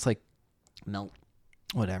 it would just, like, Melt.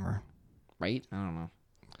 whatever. Right? I don't know.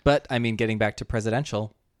 But, I mean, getting back to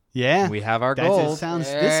presidential, Yeah. we have our This gold. sounds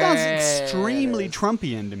extremely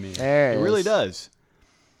Trumpian to me. There it it really is. does.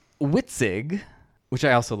 Witzig, which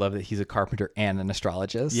I also love that he's a carpenter and an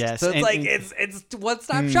astrologist. Yes, So it's and- like, and- it's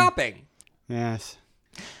one-stop shopping. Yes.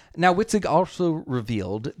 Now, Witzig also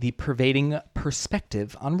revealed the pervading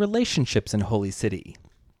perspective on relationships in Holy City.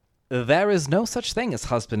 There is no such thing as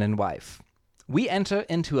husband and wife. We enter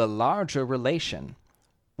into a larger relation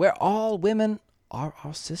where all women are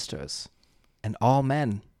our sisters and all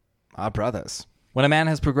men are brothers. When a man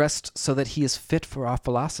has progressed so that he is fit for our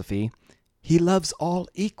philosophy, he loves all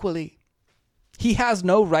equally. He has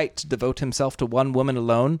no right to devote himself to one woman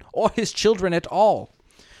alone or his children at all.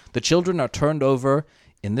 The children are turned over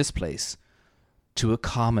in this place to a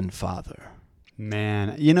common father.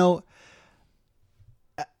 Man, you know,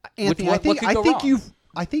 Anthony, what could go wrong?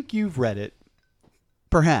 I think you've read it,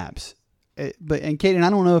 perhaps. But Kaden, I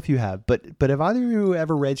don't know if you have, but have either of you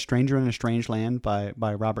ever read "Stranger in a Strange Land" by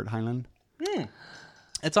Robert Heinlein?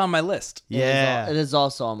 It's on my list. It is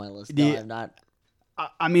also on my list. No, The- I'm not.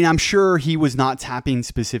 I mean, I'm sure he was not tapping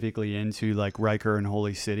specifically into like Riker and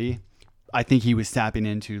Holy City. I think he was tapping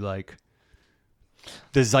into like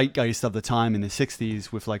the zeitgeist of the time in the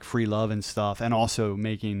 60s with like free love and stuff, and also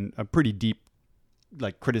making a pretty deep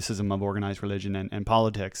like criticism of organized religion and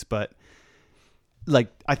politics. But like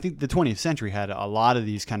I think the 20th century had a lot of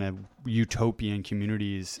these kind of utopian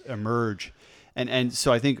communities emerge, and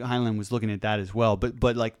so I think Heinlein was looking at that as well.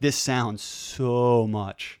 But like this sounds so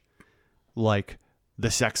much like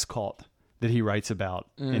the sex cult that he writes about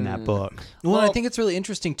in that book. Well, I think it's really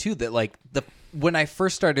interesting too that like when I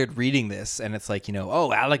first started reading this, and it's like,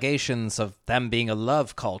 allegations of them being a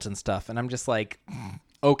love cult and stuff, and I'm just like,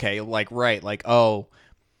 okay, like right, like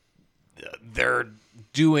they're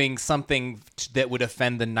doing something that would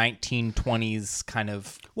offend the 1920s kind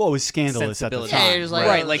of Well, it was scandalous at the sensibility. time. Yeah, it was like-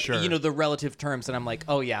 right, like Sure. the relative terms, and I'm like,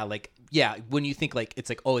 oh yeah, like yeah, when you think like it's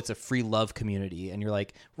like, oh, it's a free love community, and you're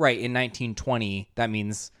like, right, in 1920 that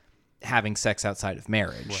means having sex outside of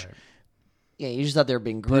marriage. Right. Yeah, you just thought they were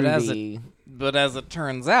being But groovy. as it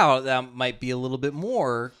turns out, that might be a little bit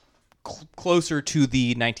more closer to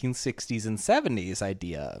the 1960s and 70s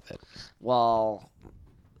idea of it. Well,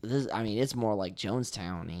 it's more like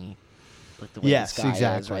Jonestown-y, like the way Yes, this guy is,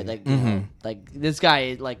 exactly. right? Like, you know, like this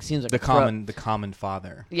guy like seems like The a common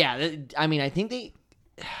father. Yeah, I think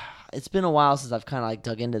it's been a while since I've kind of like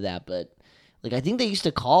dug into that, but like I think they used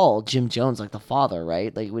to call Jim Jones like the father,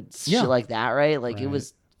 right? Like with shit like that, right? Like it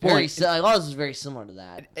was very like all this is very similar to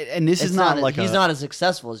that. And this It's is not like he's not as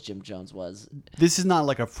successful as Jim Jones was. This is not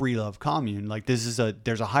like a free love commune. Like there's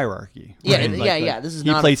a hierarchy. Yeah, right? yeah, Like, yeah. This is he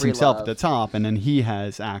not a places free himself love. at the top, and then he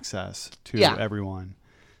has access to Yeah. everyone.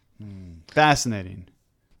 Fascinating.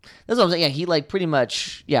 That's what I'm saying. Yeah, he like pretty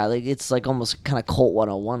much like it's like almost kind of cult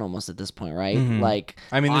 101 almost at this point, right? Like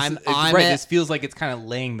I mean, this, I'm right. at- This feels like it's kind of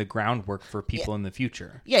laying the groundwork for people in the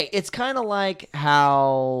future. Yeah, it's kind of like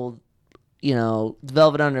how, the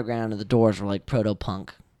Velvet Underground and the Doors were like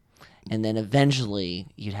proto-punk. And then eventually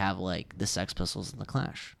you'd have like the Sex Pistols and the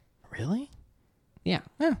Clash. Really? Yeah.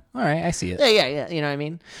 Yeah. All right, I see it. Yeah. You know what I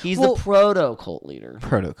mean? He's Well- the proto-cult leader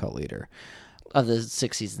Protocol leader. of the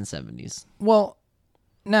 60s and 70s. Well,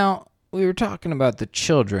 now we were talking about the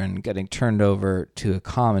children getting turned over to a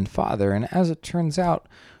common father, and as it turns out,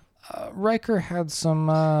 Riker had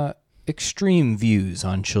some extreme views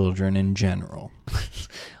on children in general.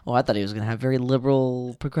 Oh, I thought he was going to have very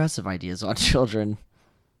liberal, progressive ideas on children.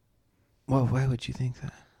 Well, why would you think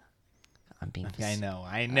that? I'm being I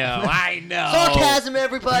know. sarcasm,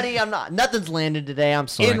 everybody. I'm not. Nothing's landed today. I'm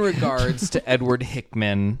sorry. In regards to Edward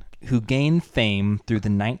Hickman, who gained fame through the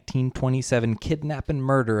 1927 kidnap and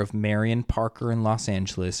murder of Marion Parker in Los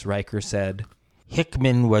Angeles, Riker said,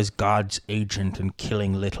 Hickman was God's agent in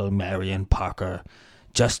killing little Marion Parker,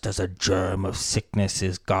 just as a germ of sickness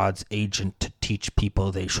is God's agent to teach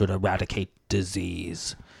people they should eradicate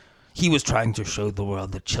disease. He was trying to show the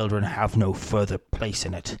world that children have no further place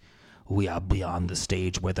in it. We are beyond the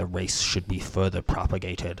stage where the race should be further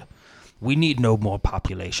propagated. We need no more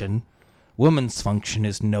population. Woman's function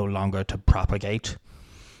is no longer to propagate.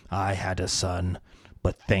 I had a son,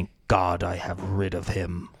 but thank God I have rid of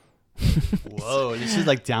him. Whoa, this is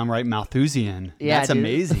like downright Malthusian. Yeah, That's dude.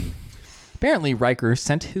 amazing. apparently Riker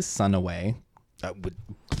sent his son away.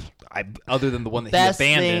 Other than the one that Best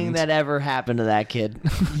he abandoned. thing that ever happened to that kid.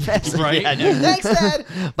 Best thing. Right? Thanks, Dad.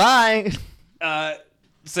 Bye.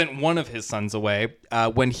 Sent one of his sons away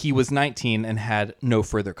when he was 19 and had no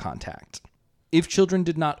further contact. If children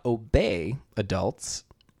did not obey adults,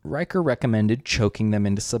 Riker recommended choking them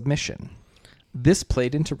into submission. This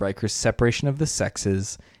played into Riker's separation of the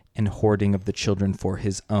sexes and hoarding of the children for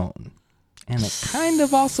his own. And it kind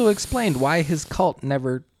of also explained why his cult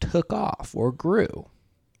never took off or grew.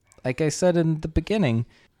 Like I said in the beginning,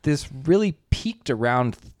 this really peaked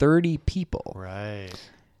around 30 people. Right.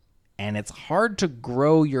 And it's hard to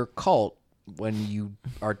grow your cult when you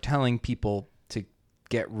are telling people to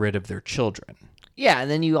get rid of their children. Yeah, and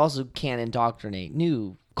then you also can't indoctrinate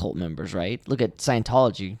new cult members, right? Look at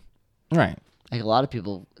Scientology. Right. Like a lot of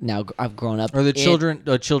people now have grown up, Or the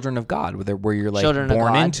in- children of God, where you're like Children of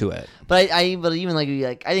born God. into it. But but even like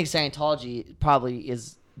I think Scientology probably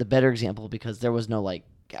is the better example because there was no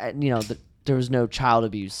there was no child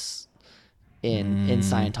abuse in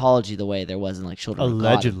Scientology the way there was in like Children of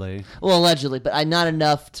God. Allegedly. Well, allegedly, but not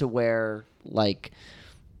enough to where like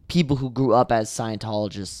people who grew up as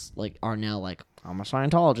Scientologists like are now like I'm a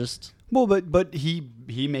Scientologist. Well, but he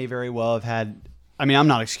may very well have had. I mean, I'm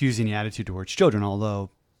not excusing the attitude towards children,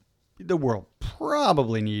 although the world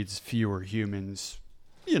probably needs fewer humans.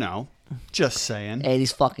 Just saying. Hey,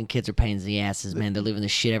 these fucking kids are pains in the asses, man. They're leaving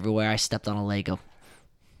this shit everywhere. I stepped on a Lego.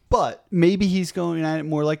 But maybe he's going at it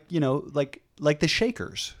more like like the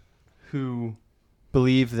Shakers, who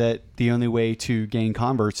believe that the only way to gain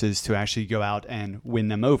converts is to actually go out and win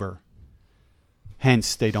them over.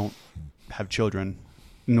 Hence, they don't have children,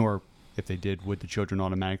 nor if they did, would the children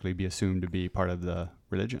automatically be assumed to be part of the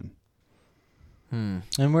religion? And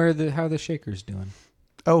how are the Shakers doing?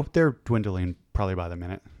 Oh, they're dwindling probably by the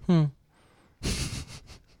minute.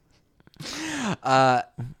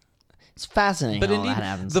 It's fascinating But how indeed, that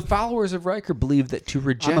happens. the followers of Riker believe that to I'm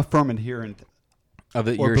reject a firm adherent of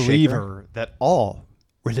it, or you're a Shaker. believer that all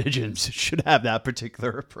religions should have that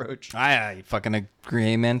particular approach. I fucking agree.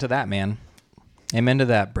 Amen to that, man. Amen to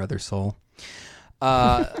that, brother Soul.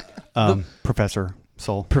 Professor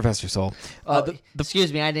Soul. Professor Soul.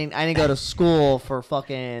 Excuse me, I didn't go to school for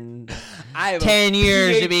fucking I have 10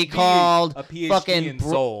 years to be called a PhD fucking in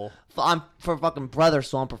soul. I'm for fucking Brother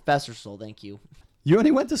Soul. I'm Professor Soul. Thank you. You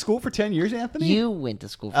only went to school for 10 years, Anthony? You went to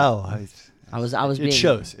school. For I was it being.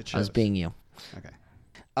 shows. It I was shows. being you. Okay.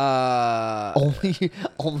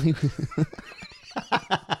 Only.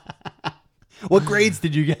 What grades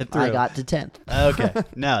did you get through? I got to 10th. Okay.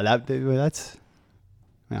 No, that's.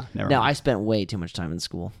 No, never No, mind. I spent way too much time in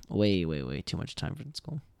school. Way too much time in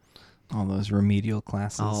school. All those remedial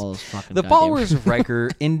classes. All those fucking The goddamn- followers of Riker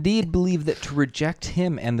indeed believed that to reject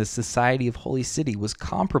him and the Society of Holy City was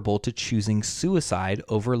comparable to choosing suicide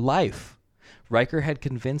over life. Riker had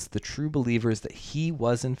convinced the true believers that he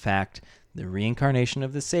was, in fact, the reincarnation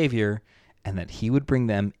of the Savior and that he would bring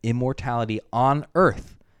them immortality on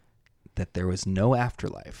Earth, that there was no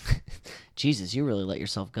afterlife. Jesus, you really let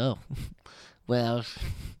yourself go. Well,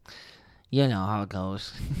 you know how it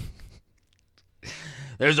goes.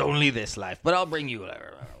 There's only this life, but I'll bring you.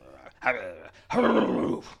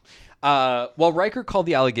 While Riker called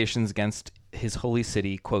the allegations against his holy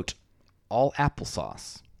city, quote, all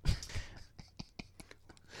applesauce.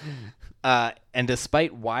 And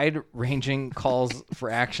despite wide-ranging calls for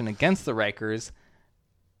action against the Rikers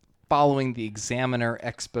following the Examiner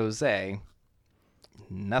expose,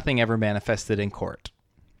 nothing ever manifested in court.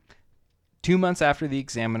 2 months after the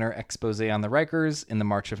Examiner expose on the Rikers, in the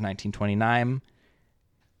March of 1929,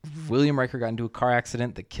 William Riker got into a car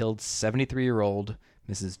accident that killed 73-year-old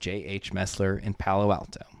Mrs. J.H. Messler in Palo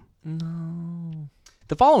Alto. No.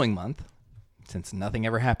 The following month, since nothing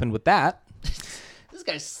ever happened with that, This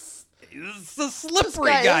guy's he's a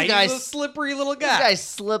slippery This guy. guy's- He's a slippery little This guy. guy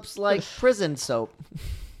slips like prison soap.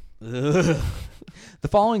 The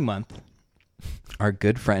following month, our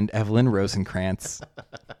good friend Evelyn Rosencrantz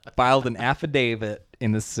filed an affidavit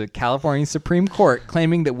in the California Supreme Court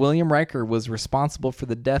claiming that William Riker was responsible for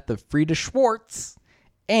the death of Frida Schwartz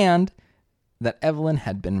and that Evelyn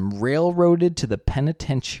had been railroaded to the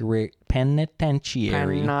penitentiary.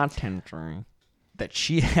 Penitentiary. That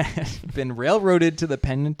she had been railroaded to the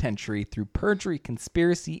penitentiary through perjury,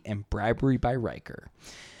 conspiracy, and bribery by Riker.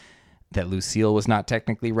 That Lucille was not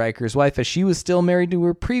technically Riker's wife, as she was still married to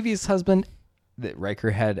her previous husband. That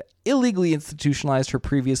Riker had illegally institutionalized her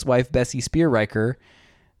previous wife, Bessie Spear Riker.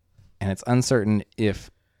 And it's uncertain if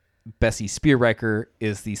Bessie Spear Riker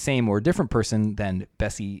is the same or different person than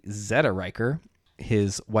Bessie Zeta Riker,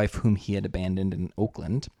 his wife whom he had abandoned in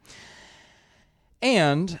Oakland.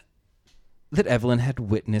 And that Evelyn had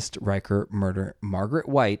witnessed Riker murder Margaret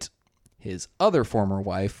White, his other former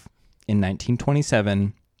wife, in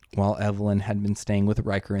 1927, while Evelyn had been staying with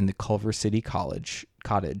Riker in the Culver City cottage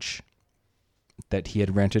that he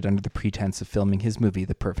had rented under the pretense of filming his movie,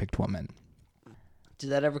 The Perfect Woman. Did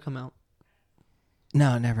that ever come out?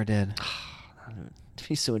 No, it never did. It'd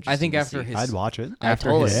be so interesting. I think to after see. his I'd watch it. after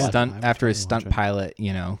totally his would. stunt I would after his totally stunt watch it.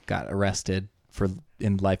 pilot, got arrested for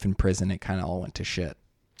in life in prison, it kind of all went to shit.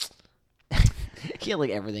 He had like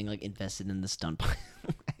everything like invested in the stunt pilot.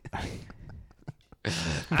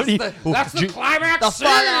 But he- That's the climax.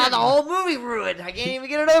 the whole movie ruined. I can't even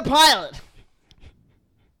get another pilot.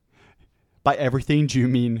 By everything, do you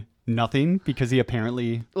mean nothing? Because he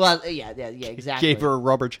apparently Well, yeah, exactly. gave her a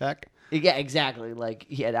rubber check. Yeah, exactly. Like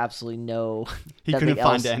he had absolutely no. He nothing couldn't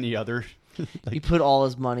find else. any other He put all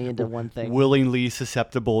his money into one thing. willingly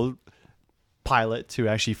susceptible pilot to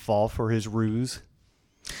actually fall for his ruse.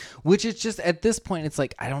 Which is just at this point, it's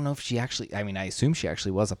like I don't know if she actually. I mean, I assume she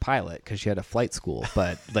actually was a pilot because she had a flight school.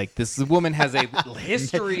 But like this woman has a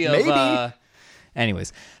history of. Maybe.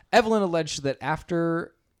 Anyways, Evelyn alleged that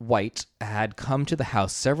after White had come to the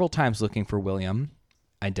house several times looking for William,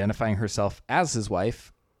 identifying herself as his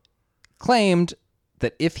wife, claimed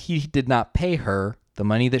that if he did not pay her the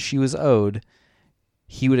money that she was owed,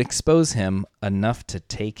 he would expose him enough to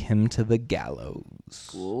take him to the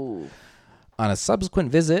gallows. Ooh. On a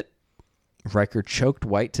subsequent visit, Riker choked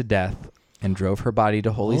White to death and drove her body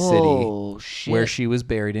to Holy Oh, City, shit. where she was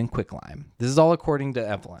buried in quicklime. This is all according to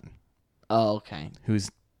Evelyn, Oh, okay.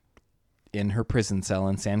 who's in her prison cell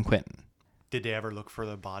in San Quentin. Did they ever look for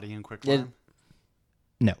the body in quicklime? Did-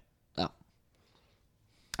 No. Oh.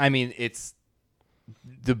 I mean, it's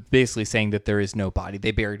basically saying that there is no body.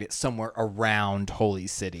 They buried it somewhere around Holy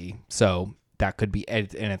City, so that could be, and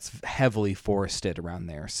it's heavily forested around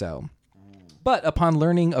there. So, but upon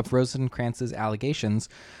learning of Rosencrantz's allegations,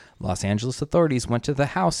 Los Angeles authorities went to the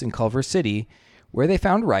house in Culver City, where they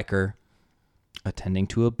found Riker attending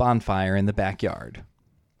to a bonfire in the backyard.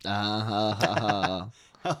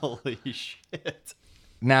 Holy shit.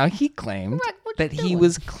 Now, he claimed that he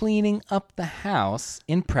was cleaning up the house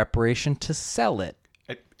in preparation to sell it.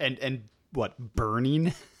 And what,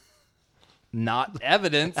 burning? Not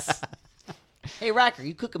evidence. Hey, Riker,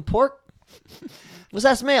 you cooking pork? What's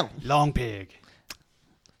that smell? Long pig.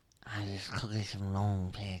 I just cooked some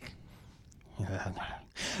long pig.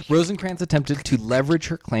 Rosencrantz attempted to leverage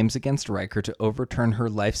her claims against Riker to overturn her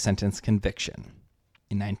life sentence conviction.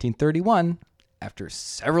 In 1931, after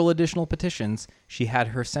several additional petitions, she had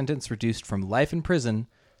her sentence reduced from life in prison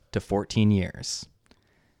to 14 years.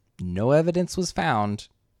 No evidence was found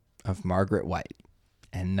of Margaret White,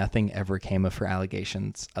 and nothing ever came of her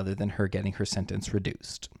allegations other than her getting her sentence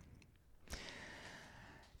reduced.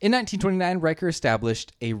 In 1929, Riker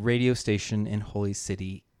established a radio station in Holy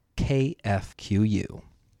City, KFQU.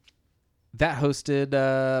 That hosted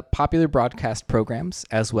popular broadcast programs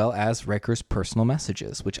as well as Riker's personal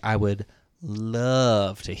messages, which I would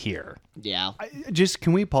love to hear. Yeah.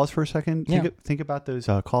 Can we pause for a second? Yeah. Think about those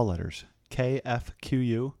call letters.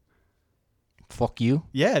 KFQU. Fuck you.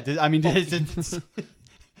 Yeah, I mean,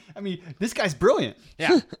 this guy's brilliant.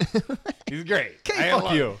 Yeah. He's great.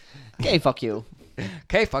 Fuck you. Okay, fuck you.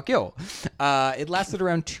 Okay, fuck you. It lasted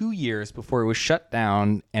around 2 years before it was shut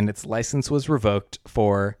down and its license was revoked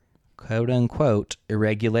for quote-unquote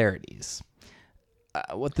irregularities.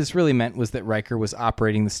 What this really meant was that Riker was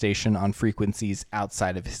operating the station on frequencies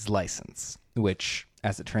outside of his license, which,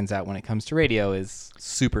 as it turns out when it comes to radio, is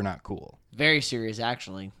super not cool. Very serious,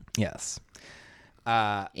 actually. Yes.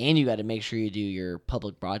 And you got to make sure you do your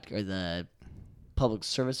public or the public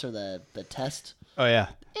service or the test. Oh, yeah.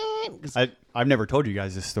 'Cause- I've never told you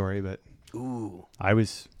guys this story, but I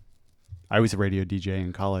was a radio DJ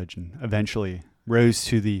in college and eventually rose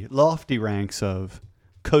to the lofty ranks of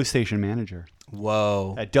co-station manager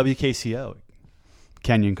Whoa. at WKCO,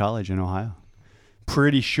 Kenyon College in Ohio.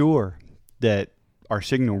 Pretty sure that our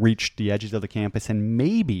signal reached the edges of the campus and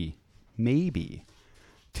maybe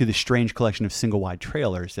to the strange collection of single-wide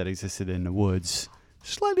trailers that existed in the woods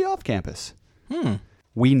slightly off campus.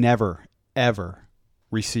 We never, ever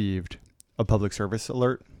received a public service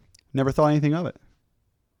alert. Never thought anything of it.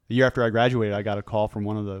 The year after I graduated, I got a call from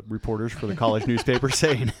one of the reporters for the college newspaper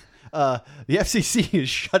saying, the FCC is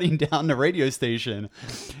shutting down the radio station.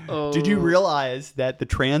 Did you realize that the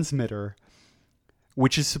transmitter,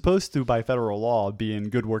 which is supposed to, by federal law, be in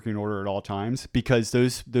good working order at all times, because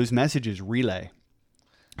those messages relay.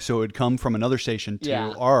 So it would come from another station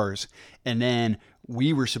to ours, and then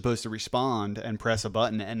we were supposed to respond and press a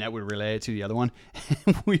button, and that would relay it to the other one.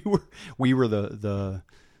 we were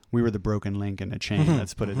the broken link in the chain.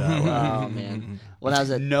 Let's put it that way. Oh, man. When I was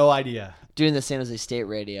No idea. doing the San Jose State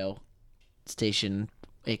radio station,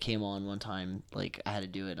 it came on one time. Like, I had to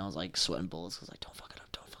do it, and I was, like, sweating bullets. I was like, don't fuck it up,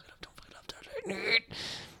 don't fuck it up, don't fuck it up.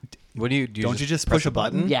 What do you do? Don't you just push a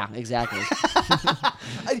button? Yeah, exactly.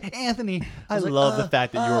 Anthony, I love the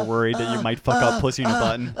fact that you were worried that you might fuck up pushing a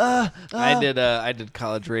button. I did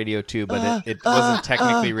college radio too, but it wasn't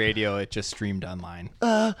technically radio. It just streamed online.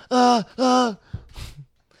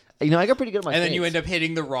 You know, I got pretty good at my And then you fades. end up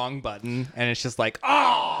hitting the wrong button, and it's just like,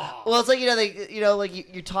 oh! Well, it's like,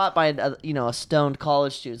 you're taught by a stoned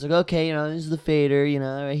college student. It's like, okay, this is the fader,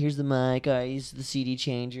 all right, here's the mic, all right, these are the CD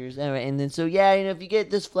changers, all right, and then so if you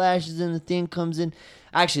get this flashes and the thing comes in.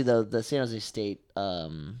 Actually, though, the San Jose State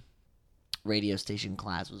radio station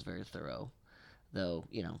class was very thorough, though.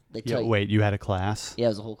 They tell you. Wait, you had a class? Yeah, it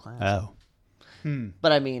was a whole class. Oh,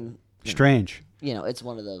 But I mean, strange. it's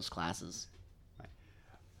one of those classes.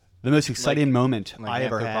 The most exciting moment Like I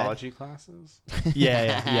ever had. anthropology classes?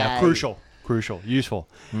 Yeah. Crucial, useful.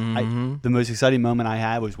 The most exciting moment I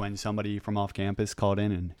had was when somebody from off campus called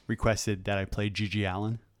in and requested that I play Gigi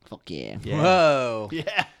Allen. Fuck yeah. Whoa.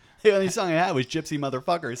 Yeah. The only song I had was Gypsy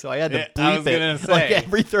Motherfucker, so I had to Yeah, I was bleep gonna it like say.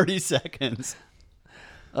 every 30 seconds.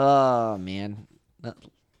 Oh, man.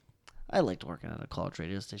 I liked working at a college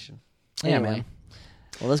radio station. Yeah, Anyway. man.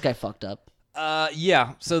 Well, this guy fucked up.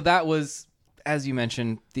 Yeah. So that was, as you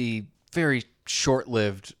mentioned, the very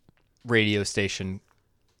short-lived radio station.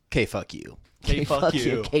 Fuck you. K fuck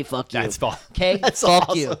you. Okay, fuck you. That's fun. Okay, That's fuck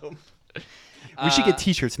awesome. you. We should get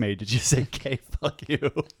T-shirts made. Did you say K fuck you?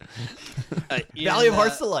 Valley of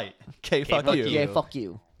Hearts Delight. K fuck you. Okay, fuck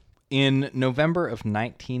you. In November of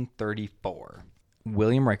 1934,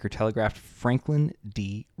 William Riker telegraphed Franklin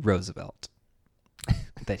D. Roosevelt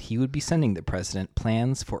that he would be sending the president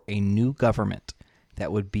plans for a new government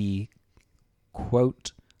that would be,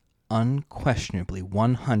 quote, unquestionably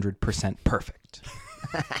 100% perfect.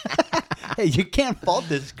 Hey, you can't fault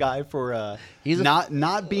this guy for He's a-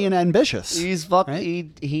 not being ambitious. He's fuck. Right?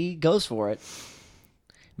 He goes for it,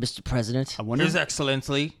 Mr. President. I wonder. His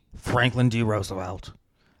Excellency Franklin D. Roosevelt,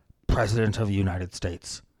 President of the United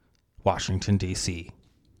States, Washington, D.C.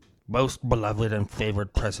 Most beloved and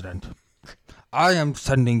favored President, I am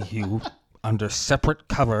sending you, under separate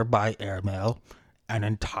cover by airmail, an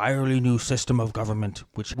entirely new system of government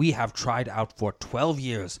which we have tried out for 12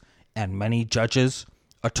 years, and many judges,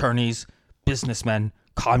 attorneys, businessmen,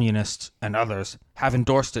 communists, and others have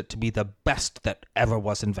endorsed it to be the best that ever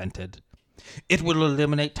was invented. It will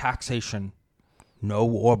eliminate taxation, no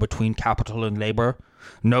war between capital and labor,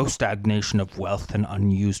 no stagnation of wealth and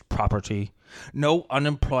unused property, no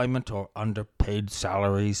unemployment or underpaid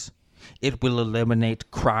salaries. It will eliminate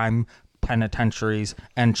crime, penitentiaries,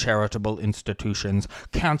 and charitable institutions,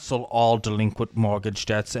 cancel all delinquent mortgage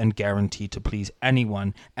debts, and guarantee to please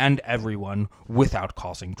anyone and everyone without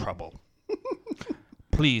causing trouble.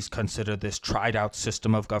 Please consider this tried-out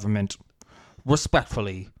system of government.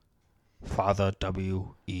 Respectfully, Father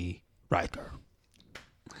W. E. Riker.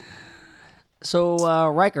 So,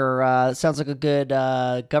 Riker, sounds like a good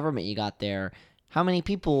government you got there. How many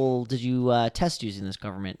people did you test using this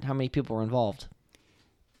government? How many people were involved?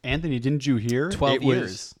 Anthony, didn't you hear? 12 It was-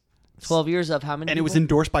 years. 12 years of how many And it people? was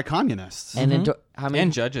endorsed by communists. And how many?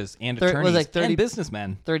 And judges and Thir- was attorneys like 30 and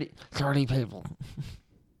businessmen. 30 people.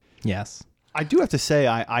 Yes. I do have to say,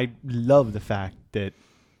 I love the fact that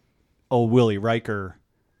old Willie Riker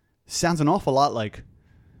sounds an awful lot like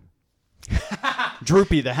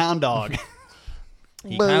Droopy the Hound Dog.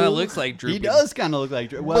 He kind of looks like Droopy. He does kind of look like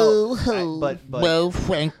Droopy. Well, but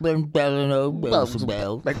Franklin Delano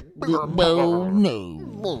Roosevelt.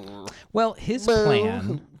 No. Well, his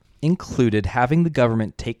plan included having the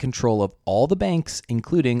government take control of all the banks,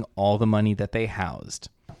 including all the money that they housed.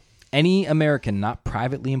 Any American not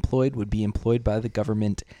privately employed would be employed by the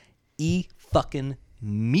government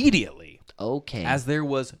immediately, Okay. as there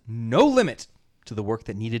was no limit to the work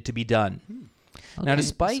that needed to be done. Now, Okay.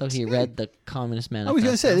 despite So he read the Communist Manifesto. I was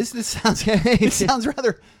going to say this sounds it sounds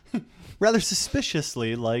rather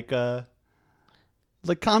suspiciously like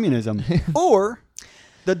communism or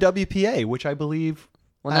the WPA, which I believe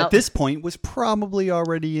Well, now- at this point was probably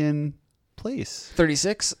already in place.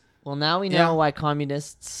 36 Well, now we know Yeah. why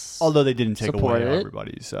communists. Although they didn't take Supported away it.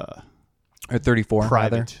 everybody's or 34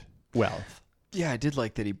 rather. private wealth. Yeah, I did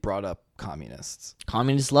like that he brought up communists.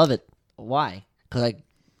 Communists love it. Why? Because I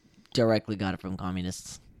directly got it from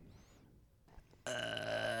communists.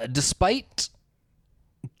 Despite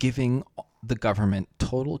giving the government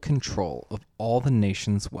total control of all the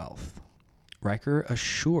nation's wealth, Riker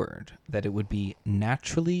assured that it would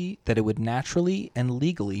naturally and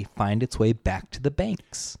legally find its way back to the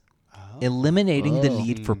banks, eliminating the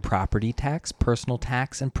need for property tax, personal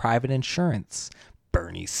tax, and private insurance.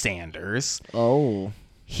 Bernie Sanders. Oh.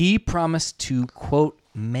 He promised to, quote,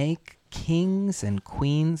 make kings and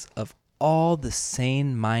queens of all the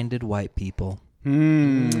sane-minded white people.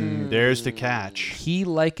 There's the catch. He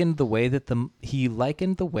likened the way that the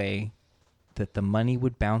money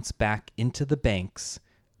would bounce back into the banks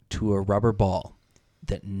to a rubber ball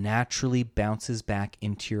that naturally bounces back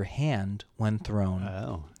into your hand when thrown.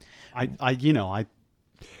 Oh,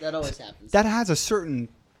 That always happens. that has a certain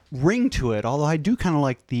ring to it. Although I do kind of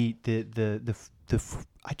like the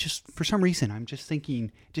I just for some reason I'm just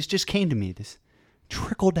thinking just came to me this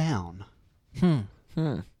trickle down.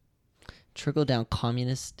 Trickle down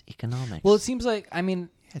communist economics. Well, it seems like it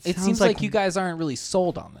sounds seems like, like you guys aren't really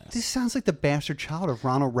sold on this. This sounds like the bastard child of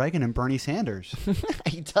Ronald Reagan and Bernie Sanders.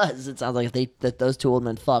 He does. It sounds like that those two old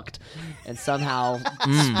men fucked and somehow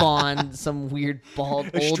spawned some weird bald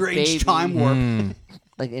A old strange baby. time warp.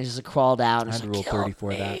 Like it just crawled out and I'd just rule like, "Kill 34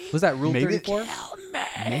 me." that. Was that rule Maybe- 34?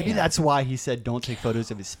 Maybe that's why he said don't take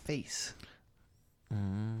photos of his face.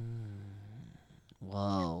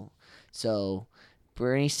 Whoa. So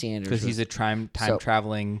Bernie Sanders Because he's was a time So-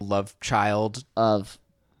 traveling love child of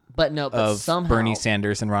but of somehow Bernie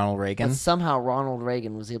Sanders and Ronald Reagan. But somehow Ronald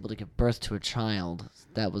Reagan was able to give birth to a child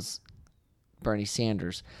that was Bernie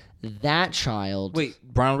Sanders. That child Wait,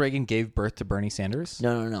 Ronald Reagan gave birth to Bernie Sanders?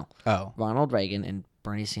 No. Oh. Ronald Reagan and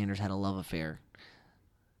Bernie Sanders had a love affair.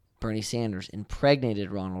 Bernie Sanders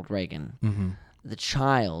impregnated Ronald Reagan. Mm-hmm. The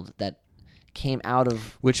child that came out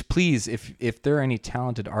of Which, please, if there are any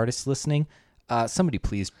talented artists listening, somebody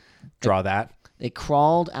please draw that. they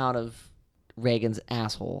crawled out of Reagan's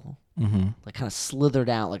asshole like kind of slithered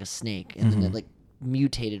out like a snake, and then it like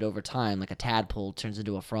mutated over time, like a tadpole turns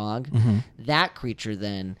into a frog. That creature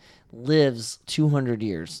then lives 200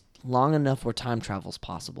 years, long enough where time travel is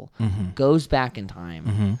possible, goes back in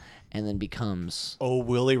time, and then becomes Oh,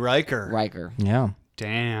 Willie Riker. Riker. Yeah.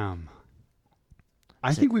 Damn.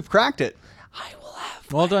 I think we've cracked it. I will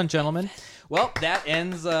have. Well done, gentlemen. Well, that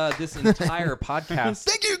ends this entire podcast.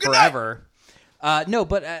 Thank you. Good forever. No,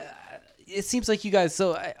 but it seems like you guys.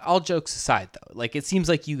 So, all jokes aside, though, like it seems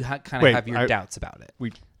like you kind of Wait, have your doubts about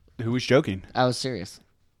it. Who was joking? I was serious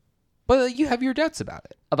But you have your doubts about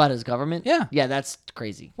it. about his government. Yeah. Yeah, that's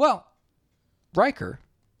crazy. Well, Riker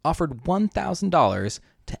offered $1,000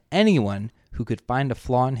 to anyone who could find a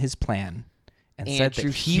flaw in his plan, and said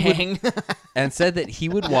Andrew that he would Yang. and said that he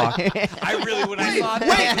would walk. I really, when I saw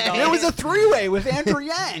that, It was a three-way with Andrew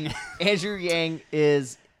Yang. Andrew Yang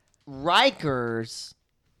is Riker's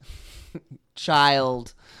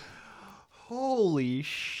child. Holy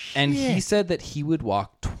shit. and he said that he would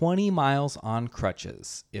walk 20 miles on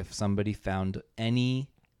crutches if somebody found any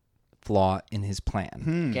flaw in his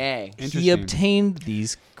plan. Okay. He Interesting. obtained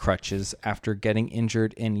these crutches after getting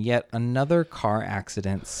injured in yet another car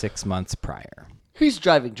accident 6 months prior. He's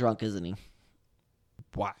driving drunk, isn't he?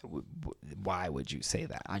 Why would you say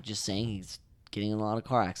that? I'm just saying he's getting in a lot of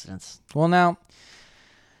car accidents. Well, now,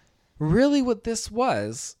 really what this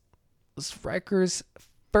was Riker's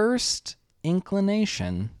first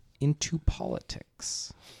inclination into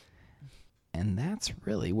politics. And that's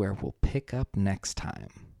really where we'll pick up next time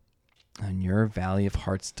on your Valley of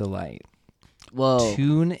Heart's Delight. Whoa.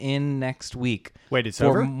 Tune in next week Wait, it's for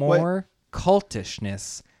over? more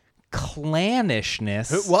cultishness,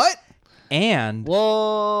 clannishness, What? and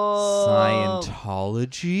Whoa.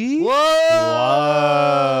 Scientology.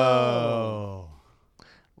 Whoa.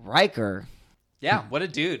 Riker, Yeah, what a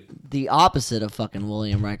dude. the opposite of fucking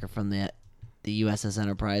William Riker from the USS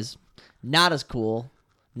Enterprise. Not as cool,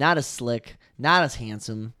 not as slick, not as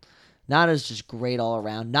handsome, not as just great all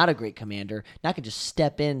around, not a great commander. Not could just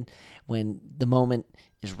step in when the moment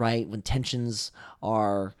is right, when tensions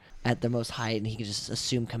are at their most height, and he can just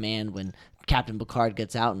assume command when Captain Picard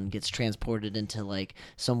gets out and gets transported into like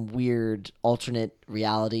some weird alternate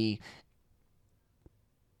reality.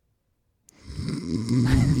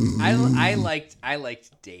 I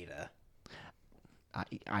liked Data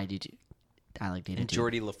I do too. I like Data and too.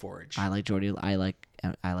 Geordie LaForge I like Geordie. I like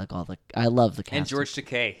all the. I love the cast. and George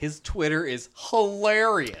Takei. His Twitter is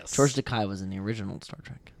hilarious. George Takei was in the original Star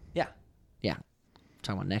Trek. Yeah. Yeah,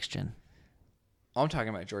 talking about Next Gen. I'm talking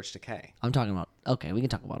about George Takei. I'm talking about. Okay, we can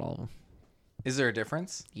talk about all of them. Is there a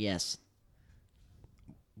difference? Yes.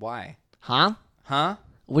 Why? Huh? Huh?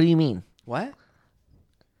 What do you mean? What?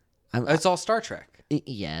 I'm, It's all Star Trek.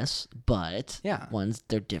 yes, but Yeah.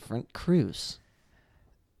 they're different crews.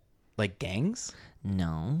 Like gangs?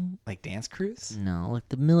 No, Like dance crews? no, like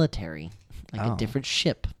the military, like Oh. a different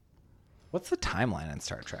ship. What's the timeline in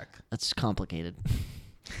Star Trek? That's complicated.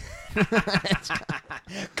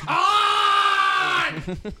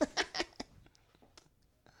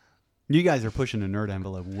 You guys are pushing the nerd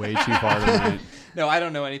envelope way too far tonight. No, I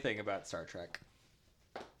don't know anything about Star Trek.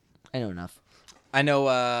 I know enough. I know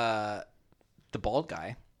the bald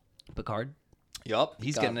guy. Picard. Yup.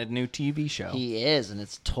 He's getting a new TV show. He is, and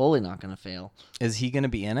it's totally not going to fail. Is he going to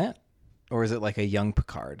be in it? Or is it like a young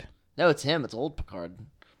Picard? No, it's him. It's old Picard.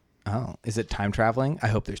 Oh, is it time traveling? I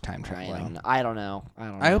hope there's time I traveling. don't know. I don't know.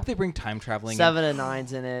 I hope they bring time traveling. 7 and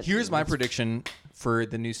 9's in it. Here's my It's- prediction for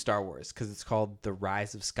the new Star Wars because it's called The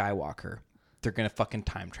Rise of Skywalker. They're going to fucking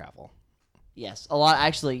time travel. Yes, a lot.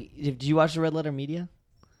 Actually, did you watch the Red Letter Media?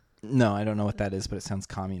 No, I don't know what that is, but it sounds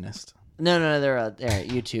communist. No. They're a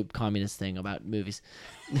YouTube communist thing about movies.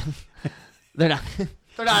 They're not.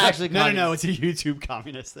 They're not actually. No, communist. it's a YouTube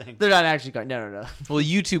communist thing. They're not actually. No. Well,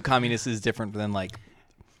 YouTube communist is different than like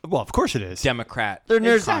Well, of course it is. Democrat They're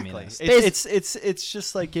nerds. communist. It's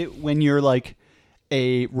just like it when you're like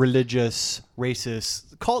a religious,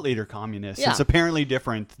 racist cult leader communist. Yeah. It's apparently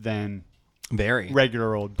different than Very.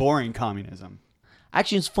 regular old boring communism.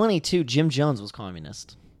 Actually, it's funny too. Jim Jones was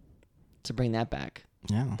communist. To bring that back,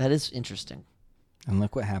 Yeah. that is interesting. And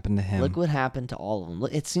look what happened to him. Look what happened to all of them.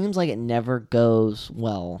 It seems like it never goes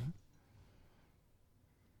well.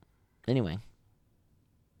 Anyway,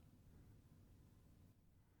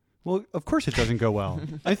 Well, of course it doesn't go well.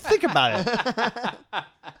 I think about it. I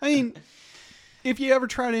mean, if you ever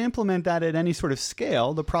try to implement that at any sort of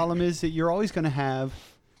scale, the problem is that you're always going to have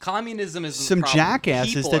Communism is some the problem.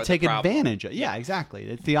 jackasses People are that the take problem. advantage of. Yeah,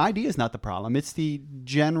 exactly. The idea is not the problem. It's the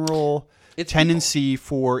general It's tendency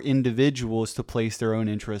for individuals to place their own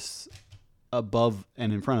interests above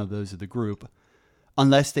and in front of those of the group,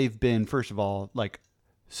 unless they've been, first of all, like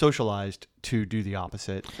socialized to do the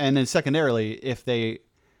opposite. And then secondarily, if they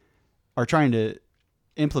are trying to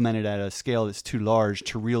implement it at a scale that's too large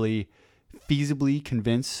to really feasibly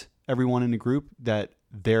convince everyone in the group that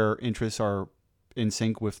their interests are in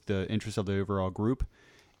sync with the interests of the overall group,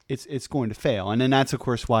 it's going to fail. And then that's, of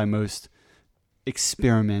course, why most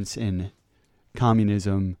experiments in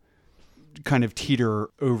communism kind of teeter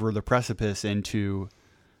over the precipice into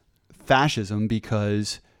fascism,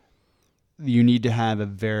 because you need to have a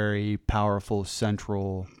very powerful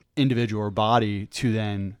central individual or body to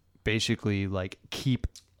then basically like keep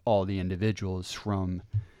all the individuals from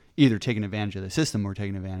either taking advantage of the system or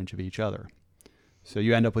taking advantage of each other. So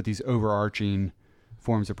you end up with these overarching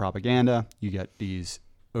forms of propaganda. You get these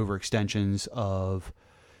overextensions of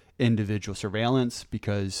individual surveillance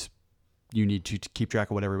because you need to keep track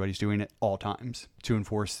of what everybody's doing at all times to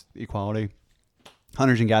enforce equality.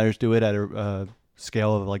 Hunters and gatherers do it at a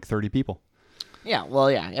scale of like 30 people. Yeah, well,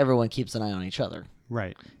 yeah, everyone keeps an eye on each other.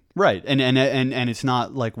 Right. And it's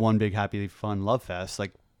not like one big happy fun love fest.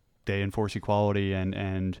 Like they enforce equality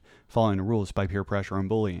and following the rules by peer pressure and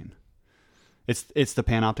bullying. It's the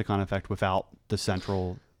panopticon effect without the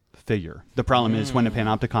central figure. The problem is when the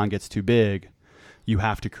panopticon gets too big, you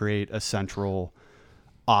have to create a central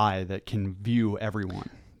eye that can view everyone.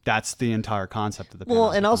 That's the entire concept of the panopticon.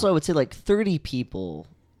 Well, and also I would say like 30 people,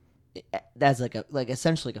 that's like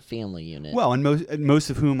essentially like a family unit. Well, and most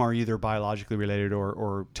of whom are either biologically related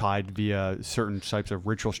or tied via certain types of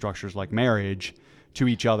ritual structures like marriage to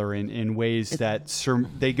each other in ways that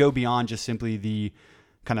they go beyond just simply the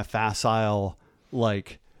kind of facile,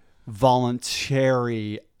 like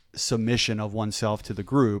voluntary submission of oneself to the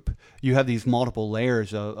group. You have these multiple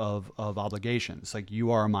layers of obligations. Like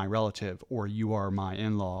you are my relative, or you are my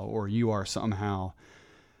in-law, or you are somehow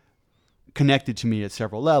connected to me at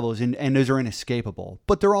several levels, and those are inescapable.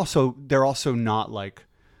 But they're also not like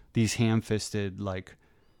these ham-fisted, like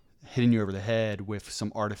hitting you over the head with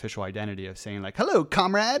some artificial identity of saying like, "Hello,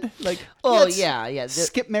 comrade." Like, oh let's yeah.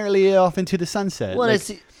 skip merrily off into the sunset. Well,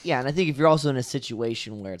 like, and I think if you're also in a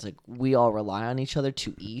situation where it's like we all rely on each other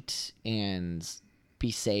to eat and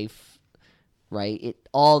be safe, right?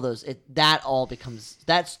 That all becomes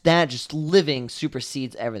that just living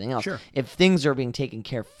supersedes everything else. Sure. If things are being taken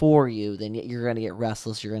care for you, then you're going to get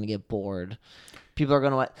restless. You're going to get bored. People are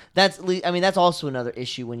going to. That's also another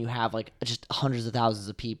issue when you have like just hundreds of thousands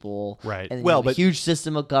of people, right? And well, a huge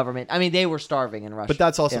system of government. I mean, they were starving in Russia, but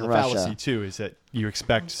that's also the Russia. fallacy too. Is that you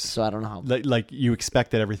expect? So I don't know how. Like you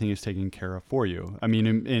expect that everything is taken care of for you. I mean,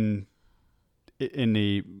 in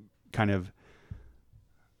the kind of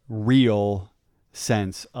real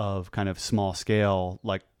sense of kind of small scale,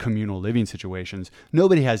 like communal living situations,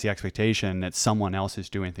 nobody has the expectation that someone else is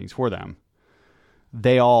doing things for them.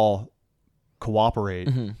 They all cooperate,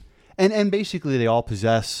 and basically they all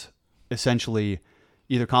possess essentially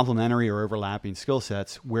either complementary or overlapping skill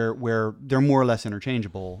sets where they're more or less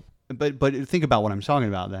interchangeable. But think about what I'm talking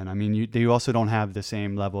about then. I mean, you also don't have the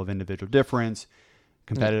same level of individual difference,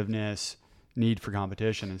 competitiveness, need for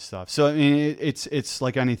competition and stuff. So I mean, it's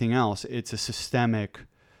like anything else. It's a systemic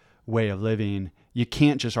way of living. You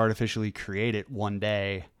can't just artificially create it one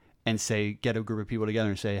day and say, get a group of people together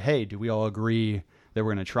and say, hey, do we all agree that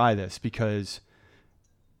we're going to try this? Because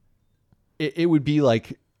it would be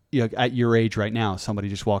like, you know, at your age right now, somebody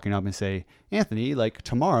just walking up and say, Anthony, like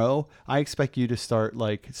tomorrow, I expect you to start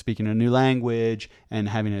like speaking a new language and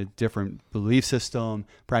having a different belief system,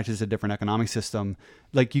 practice a different economic system.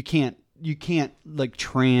 Like you can't like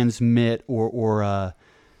transmit or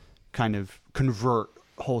kind of convert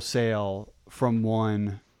wholesale from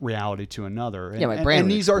one reality to another. Yeah, my brain.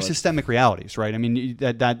 And these are systemic realities, right? I mean,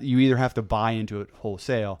 that you either have to buy into it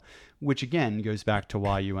wholesale, which again goes back to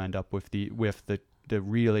why you end up with the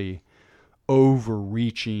really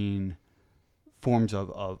overreaching forms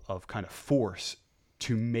of kind of force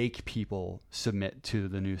to make people submit to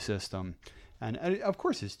the new system. And of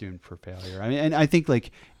course it's doomed for failure. I mean, and I think like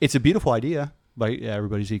it's a beautiful idea, right?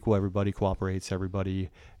 Everybody's equal, everybody cooperates, everybody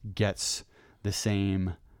gets the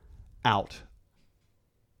same out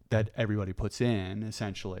that everybody puts in,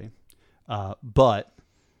 essentially. But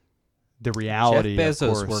the reality, Jeff Bezos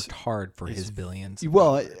of course, worked hard for his billions.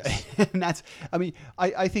 Well, and that's, I mean,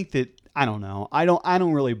 I think that, I don't know. I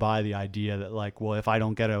don't really buy the idea that like, well, if I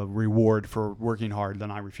don't get a reward for working hard,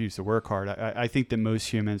 then I refuse to work hard. I think that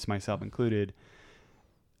most humans, myself included,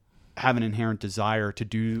 have an inherent desire to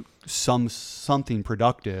do something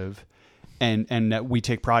productive, and that we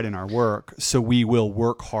take pride in our work. So we will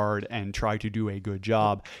work hard and try to do a good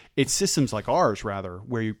job. It's systems like ours, rather,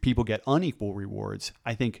 where people get unequal rewards,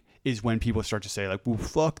 I think, is when people start to say like, well,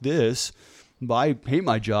 fuck this. I hate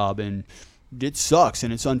my job and it sucks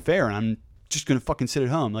and it's unfair and I'm just gonna fucking sit at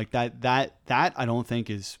home. Like that I don't think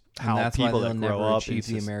is how And that's people why that they'll grow never up achieve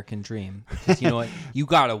the insist- American dream. 'Cause you know what? You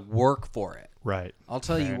got to work for it. Right. I'll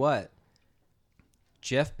tell you Right. what.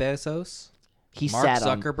 Jeff Bezos, He Mark sat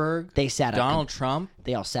on. Zuckerberg, They sat. Donald Trump.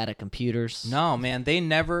 They all sat at computers. No, man, they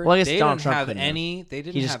never. Well, I guess they Donald didn't Trump have couldn't have. any. They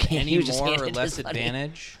didn't He just have can't- he any was just more or handed less his money.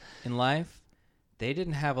 advantage in life. They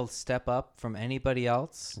didn't have a step up from anybody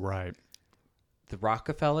else. Right. The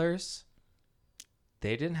Rockefellers,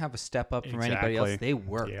 they didn't have a step up from anybody else. Exactly. They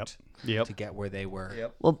worked Yep. to get where they were.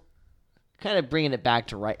 Yep. Well, kind of bringing it back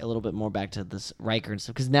to a little bit more back to this Riker and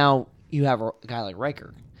stuff, because now you have a guy like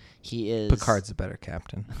Riker. He is Picard's a better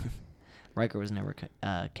captain. Riker was never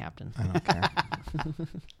captain. I don't care.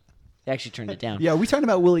 They actually turned it down. Yeah, are we talking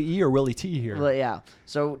about Willie E or Willie T here? Well, yeah.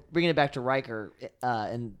 So bringing it back to Riker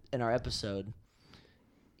in our episode,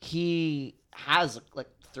 he has like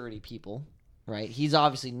 30 people, right? He's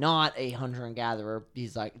obviously not a hunter and gatherer.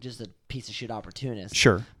 He's like just a piece of shit opportunist.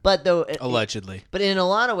 Sure. But though Allegedly. but in a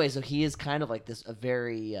lot of ways, though, he is kind of like this a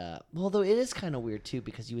very well. Though it is kind of weird too,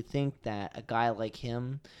 because you would think that a guy like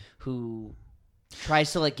him, who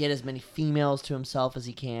tries to like get as many females to himself as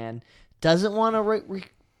he can, doesn't want to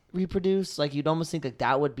reproduce. Like you'd almost think like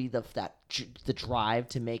that would be the drive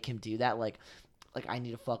to make him do that. Like I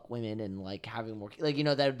need to fuck women and like having more like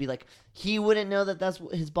that would be like he wouldn't know that that's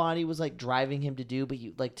what his body was like driving him to do. But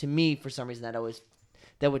you like to me for some reason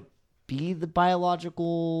that would be the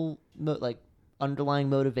biological underlying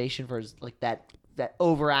motivation for his like that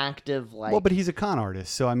overactive like. Well, but he's a con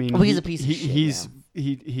artist, so I mean, Well, he's a piece of shit,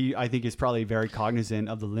 he I think is probably very cognizant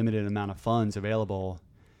of the limited amount of funds available,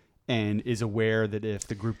 and is aware that if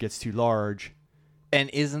the group gets too large, And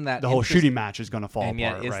isn't that the whole interest- shooting match is going to fall And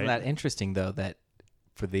yet, apart. isn't right? that interesting though that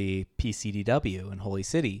for the PCDW in Holy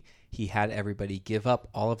City, he had everybody give up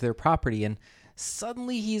all of their property, and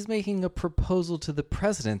suddenly he's making a proposal to the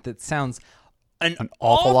president that sounds an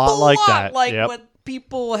awful lot like that. like Yep. what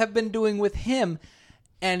people have been doing with him.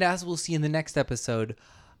 And as we'll see in the next episode,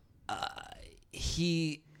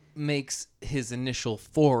 he makes his initial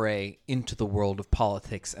foray into the world of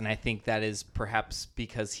politics, and I think that is perhaps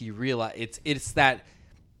because he realized it's that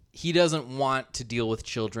he doesn't want to deal with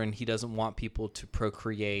children, he doesn't want people to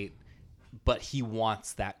procreate, but he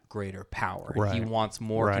wants that greater power. Right. He wants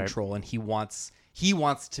more Right. control, and he wants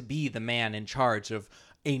to be the man in charge of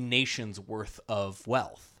a nation's worth of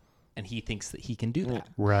wealth, and he thinks that he can do that.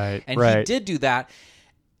 Right. And right. he did do that.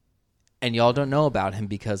 And y'all don't know about him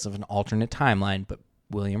because of an alternate timeline, but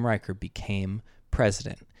William Riker became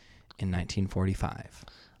president in 1945.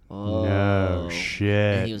 Oh. No And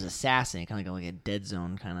shit. he was assassin, kind of like a Dead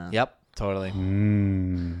Zone kind of. Yep, totally.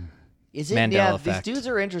 Mm. Is it? Mandela Yeah, effect. these dudes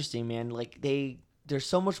are interesting, man. Like they're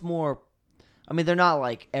so much more. I mean, they're not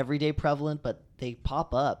like everyday prevalent, but they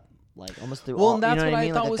pop up like almost through. Well, all, and that's you know what what I I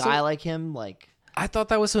mean? thought Like was a guy so- like him, like. I thought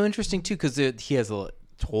that was so interesting, too, because he has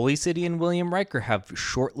Holy City and William Riker have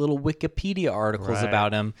short little Wikipedia articles Right.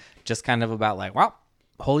 about him, just kind of about like, well,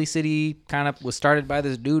 Holy City kind of was started by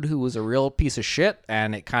this dude who was a real piece of shit,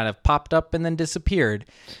 and it kind of popped up and then disappeared.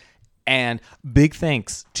 And big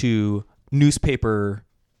thanks to newspapers.com,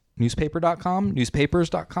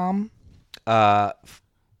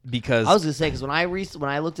 because I was gonna say because when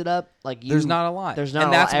I looked it up, like there's not a lot. There's not.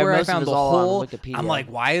 and that's a lot. where I Most of found it's the all on whole. Wikipedia. I'm like,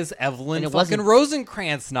 why is Evelyn And it fucking wasn't-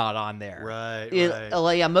 Rosencrantz not on there? Right.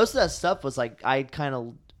 Yeah, most of that stuff was like I kind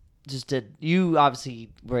of just did. You obviously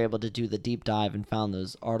were able to do the deep dive and found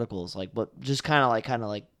those articles, like, but just kind of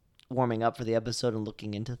like warming up for the episode and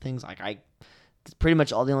looking into things. Like pretty much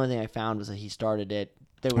the only thing I found was that he started it.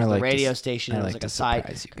 There was I the like radio to- station. I It was like like to a side.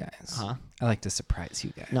 surprise you guys. Huh? I like to surprise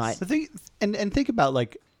you guys. No, The thing, and think about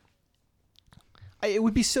like, it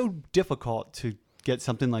would be so difficult to get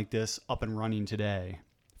something like this up and running today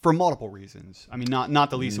for multiple reasons. I mean,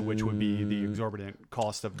 not the least of which would be the exorbitant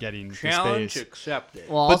cost of getting to space. accepted.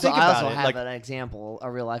 Well, But also, think I about also it, have like- an example,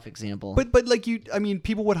 a real life example. But like I mean,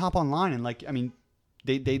 people would hop online and like, I mean,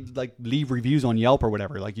 they like leave reviews on Yelp or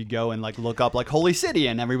whatever. Like you'd go and like look up like Holy City,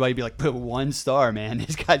 and everybody'd be like, "Put 1 star, man.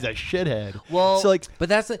 This guy's a shithead." Well, so like, But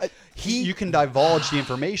that's you can divulge the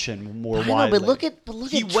information more I know, widely. but look at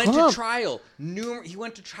he Trump. went to trial. He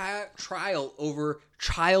went to trial over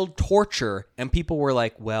child torture, and people were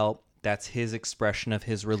like, "Well, that's his expression of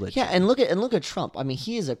his religion." Yeah, and look at Trump. I mean,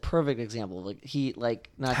 he is a perfect example. Like he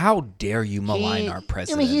not How dare you malign he- our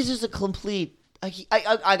president? I mean, he's just a complete. I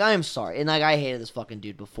am sorry, and like I hated this fucking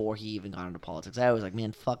dude before he even got into politics. I was like,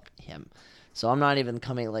 man, fuck him. So I'm not even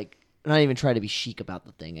not even trying to be chic about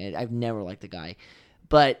the thing. I've never liked the guy,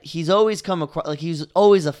 but he's always come across like he's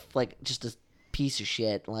always just a piece of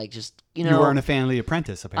shit. Like, just, You weren't a fan of The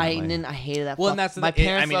Apprentice, apparently. I hated that. Well, and that's my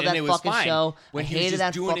parents loved that and it was fucking fine show. when I he was hated just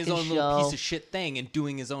that doing fucking his own show. little piece of shit thing and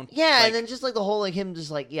doing his own. Yeah, like, and then just like the whole like him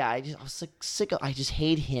just like I was like sick of. I just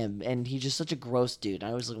hate him, and he's just such a gross dude.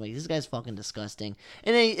 I was like, this guy's fucking disgusting.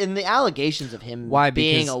 And the allegations of him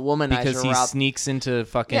being a womanizer because he were out- sneaks into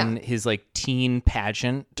fucking Yeah. his like teen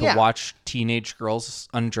pageant to Yeah. watch teenage girls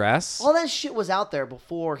undress. all that shit was out there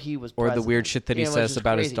before he was Or the president. weird shit that he which says is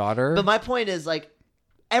about his crazy. daughter. But my point is like.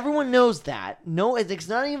 Everyone knows that. No, it's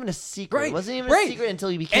not even a secret. Right, It wasn't even right. a secret until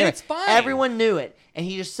he became. And it. it's fine. Everyone knew it, and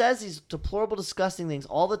he just says these deplorable, disgusting things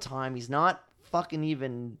all the time. He's not fucking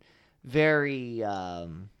even very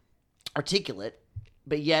articulate,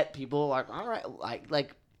 but yet people are all right.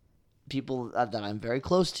 Like people that I'm very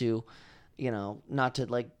close to, not to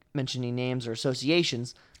like mention any names or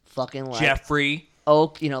associations. Fucking like Jeffrey.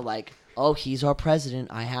 like. Oh, he's our president.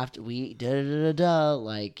 I have to.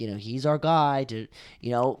 Like, he's our guy.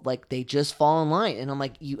 Like they just fall in line, and I'm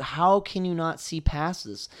like, how can you not see past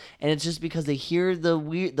this? And it's just because they hear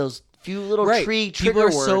those few little Right. trigger People are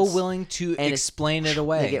words. so willing to and explain it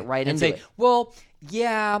away. They get right and into say, it. well,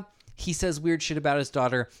 yeah, he says weird shit about his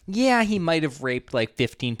daughter. Yeah, he might have raped like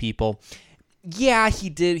 15 people. Yeah, he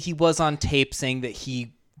did. He was on tape saying that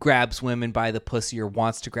he grabs women by the pussy or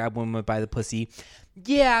wants to grab women by the pussy.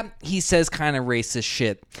 Yeah, he says kind of racist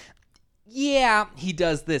shit. Yeah, he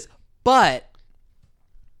does this. But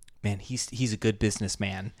man, he's a good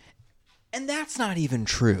businessman. And that's not even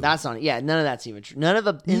true. That's not. Yeah, none of that's even true.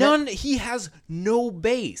 He has no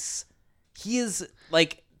base. He is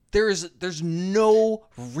like there's no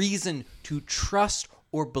reason to trust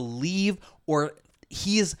or believe, or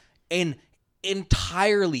he is a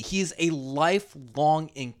lifelong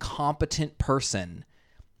incompetent person.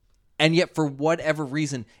 And yet, for whatever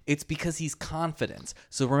reason, it's because he's confident.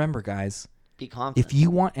 So remember, guys, Be confident. if you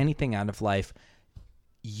want anything out of life,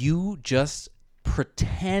 you just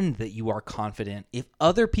pretend that you are confident. If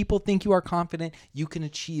other people think you are confident, you can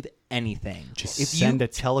achieve anything. Just if send a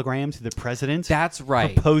telegram to the president. That's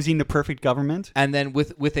right. Proposing the perfect government. And then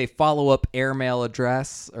with a follow-up airmail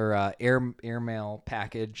address or airmail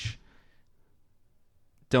package.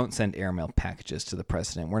 Don't send airmail packages to the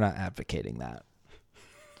president. We're not advocating that.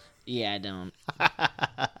 Yeah, I don't.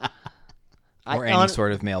 Or any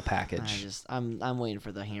sort of mail package. I'm waiting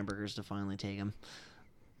for the hamburgers to finally take them.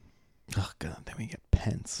 Oh, God. Then we get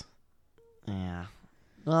Pence. Yeah.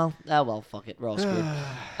 Well, fuck it. We're all screwed.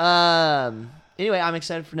 Anyway, I'm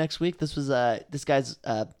excited for next week. This was this guy's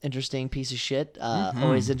interesting piece of shit.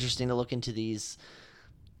 Always interesting to look into these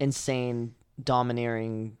insane,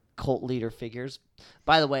 domineering cult leader figures.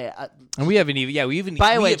 By the way, And we haven't even, we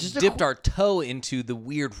have just a dipped our toe into the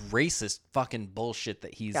weird racist fucking bullshit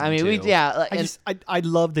that he's I mean, into. I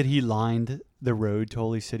love that he lined the road to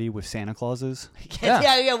Holy City with Santa Clauses.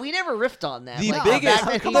 yeah. We never riffed on that. The Like, biggest,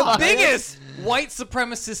 back then, the biggest white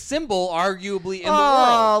supremacist symbol, arguably, in the world.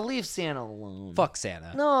 Oh, leave Santa alone. Fuck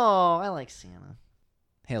Santa. No, I like Santa.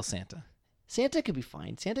 Hail Santa. Santa could be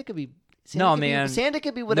fine. Santa could be Nope,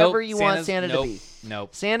 whatever you want Santa's- Santa nope, to be.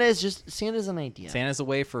 Nope. Santa's an idea. Santa's a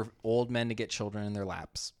way for old men to get children in their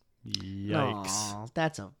laps. Yikes.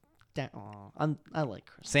 Aw, I like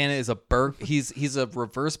Christmas. Santa is he's a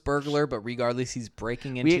reverse burglar, but regardless, he's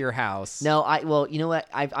breaking into your house. No, you know what?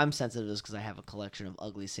 I'm sensitive to this because I have a collection of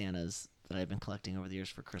ugly Santas that I've been collecting over the years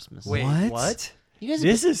for Christmas. Wait, What? You guys,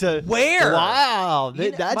 This is a Where? Wow!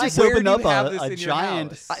 You know, That Mike, just where opened do you up have this a in your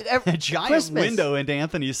giant, house? a giant Christmas. window into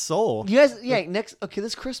Anthony's soul. You guys,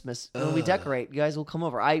 this Christmas when we decorate, you guys will come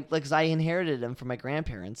over. Because I inherited them from my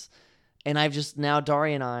grandparents, and I've just now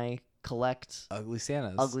Dari and I collect Ugly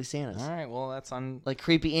Santas. ugly Santas. All right, well that's on. Like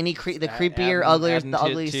creepy, the creepier, uglier, adding the to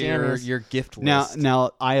ugly Santas. your gift list.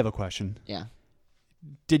 Now I have a question. Yeah.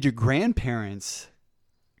 Did your grandparents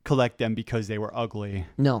collect them because they were ugly?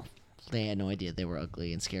 No, they had no idea they were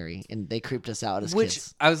ugly and scary, and they creeped us out as Which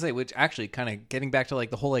kids. I would say, which actually kind of getting back to like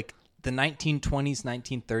the whole like the 1920s,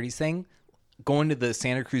 1930s thing, going to the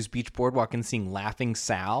Santa Cruz Beach Boardwalk and seeing Laughing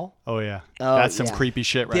Sal. Oh yeah, Oh, that's some yeah. creepy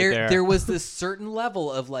shit right there. There was this certain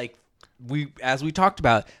level of like as we talked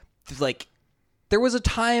about, like there's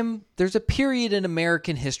a period in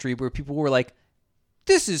American history where people were like,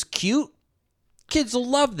 "This is cute, kids will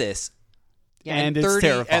love this." Yeah, and it's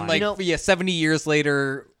terrifying. And like 70 years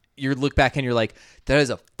later, you look back and you're like, that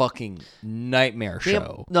is a fucking nightmare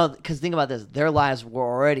show. No, because think about this. Their lives were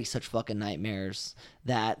already such fucking nightmares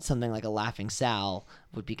that something like a Laughing Sal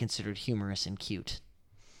would be considered humorous and cute.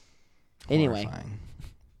 Anyway. Horrifying.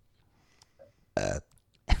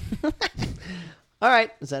 All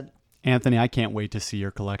right. Is that Anthony, I can't wait to see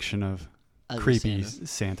your collection of Ugly creepy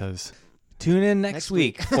Santas. Santas. Tune in next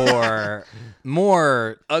week for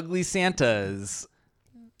more ugly Santas,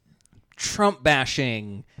 Trump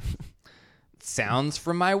bashing, sounds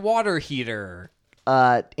from my water heater.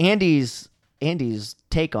 Andy's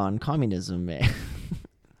take on communism.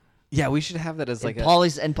 Yeah, we should have that as like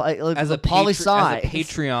as as a a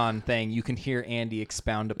Patreon thing. You can hear Andy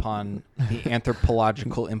expound upon the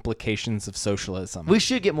anthropological implications of socialism. We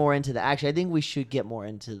should get more into that. Actually, I think we should get more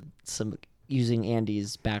into some using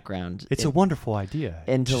Andy's background. It's a wonderful idea.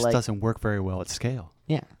 It just doesn't work very well at scale.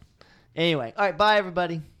 Yeah. Anyway, all right. Bye,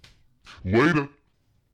 everybody. Later.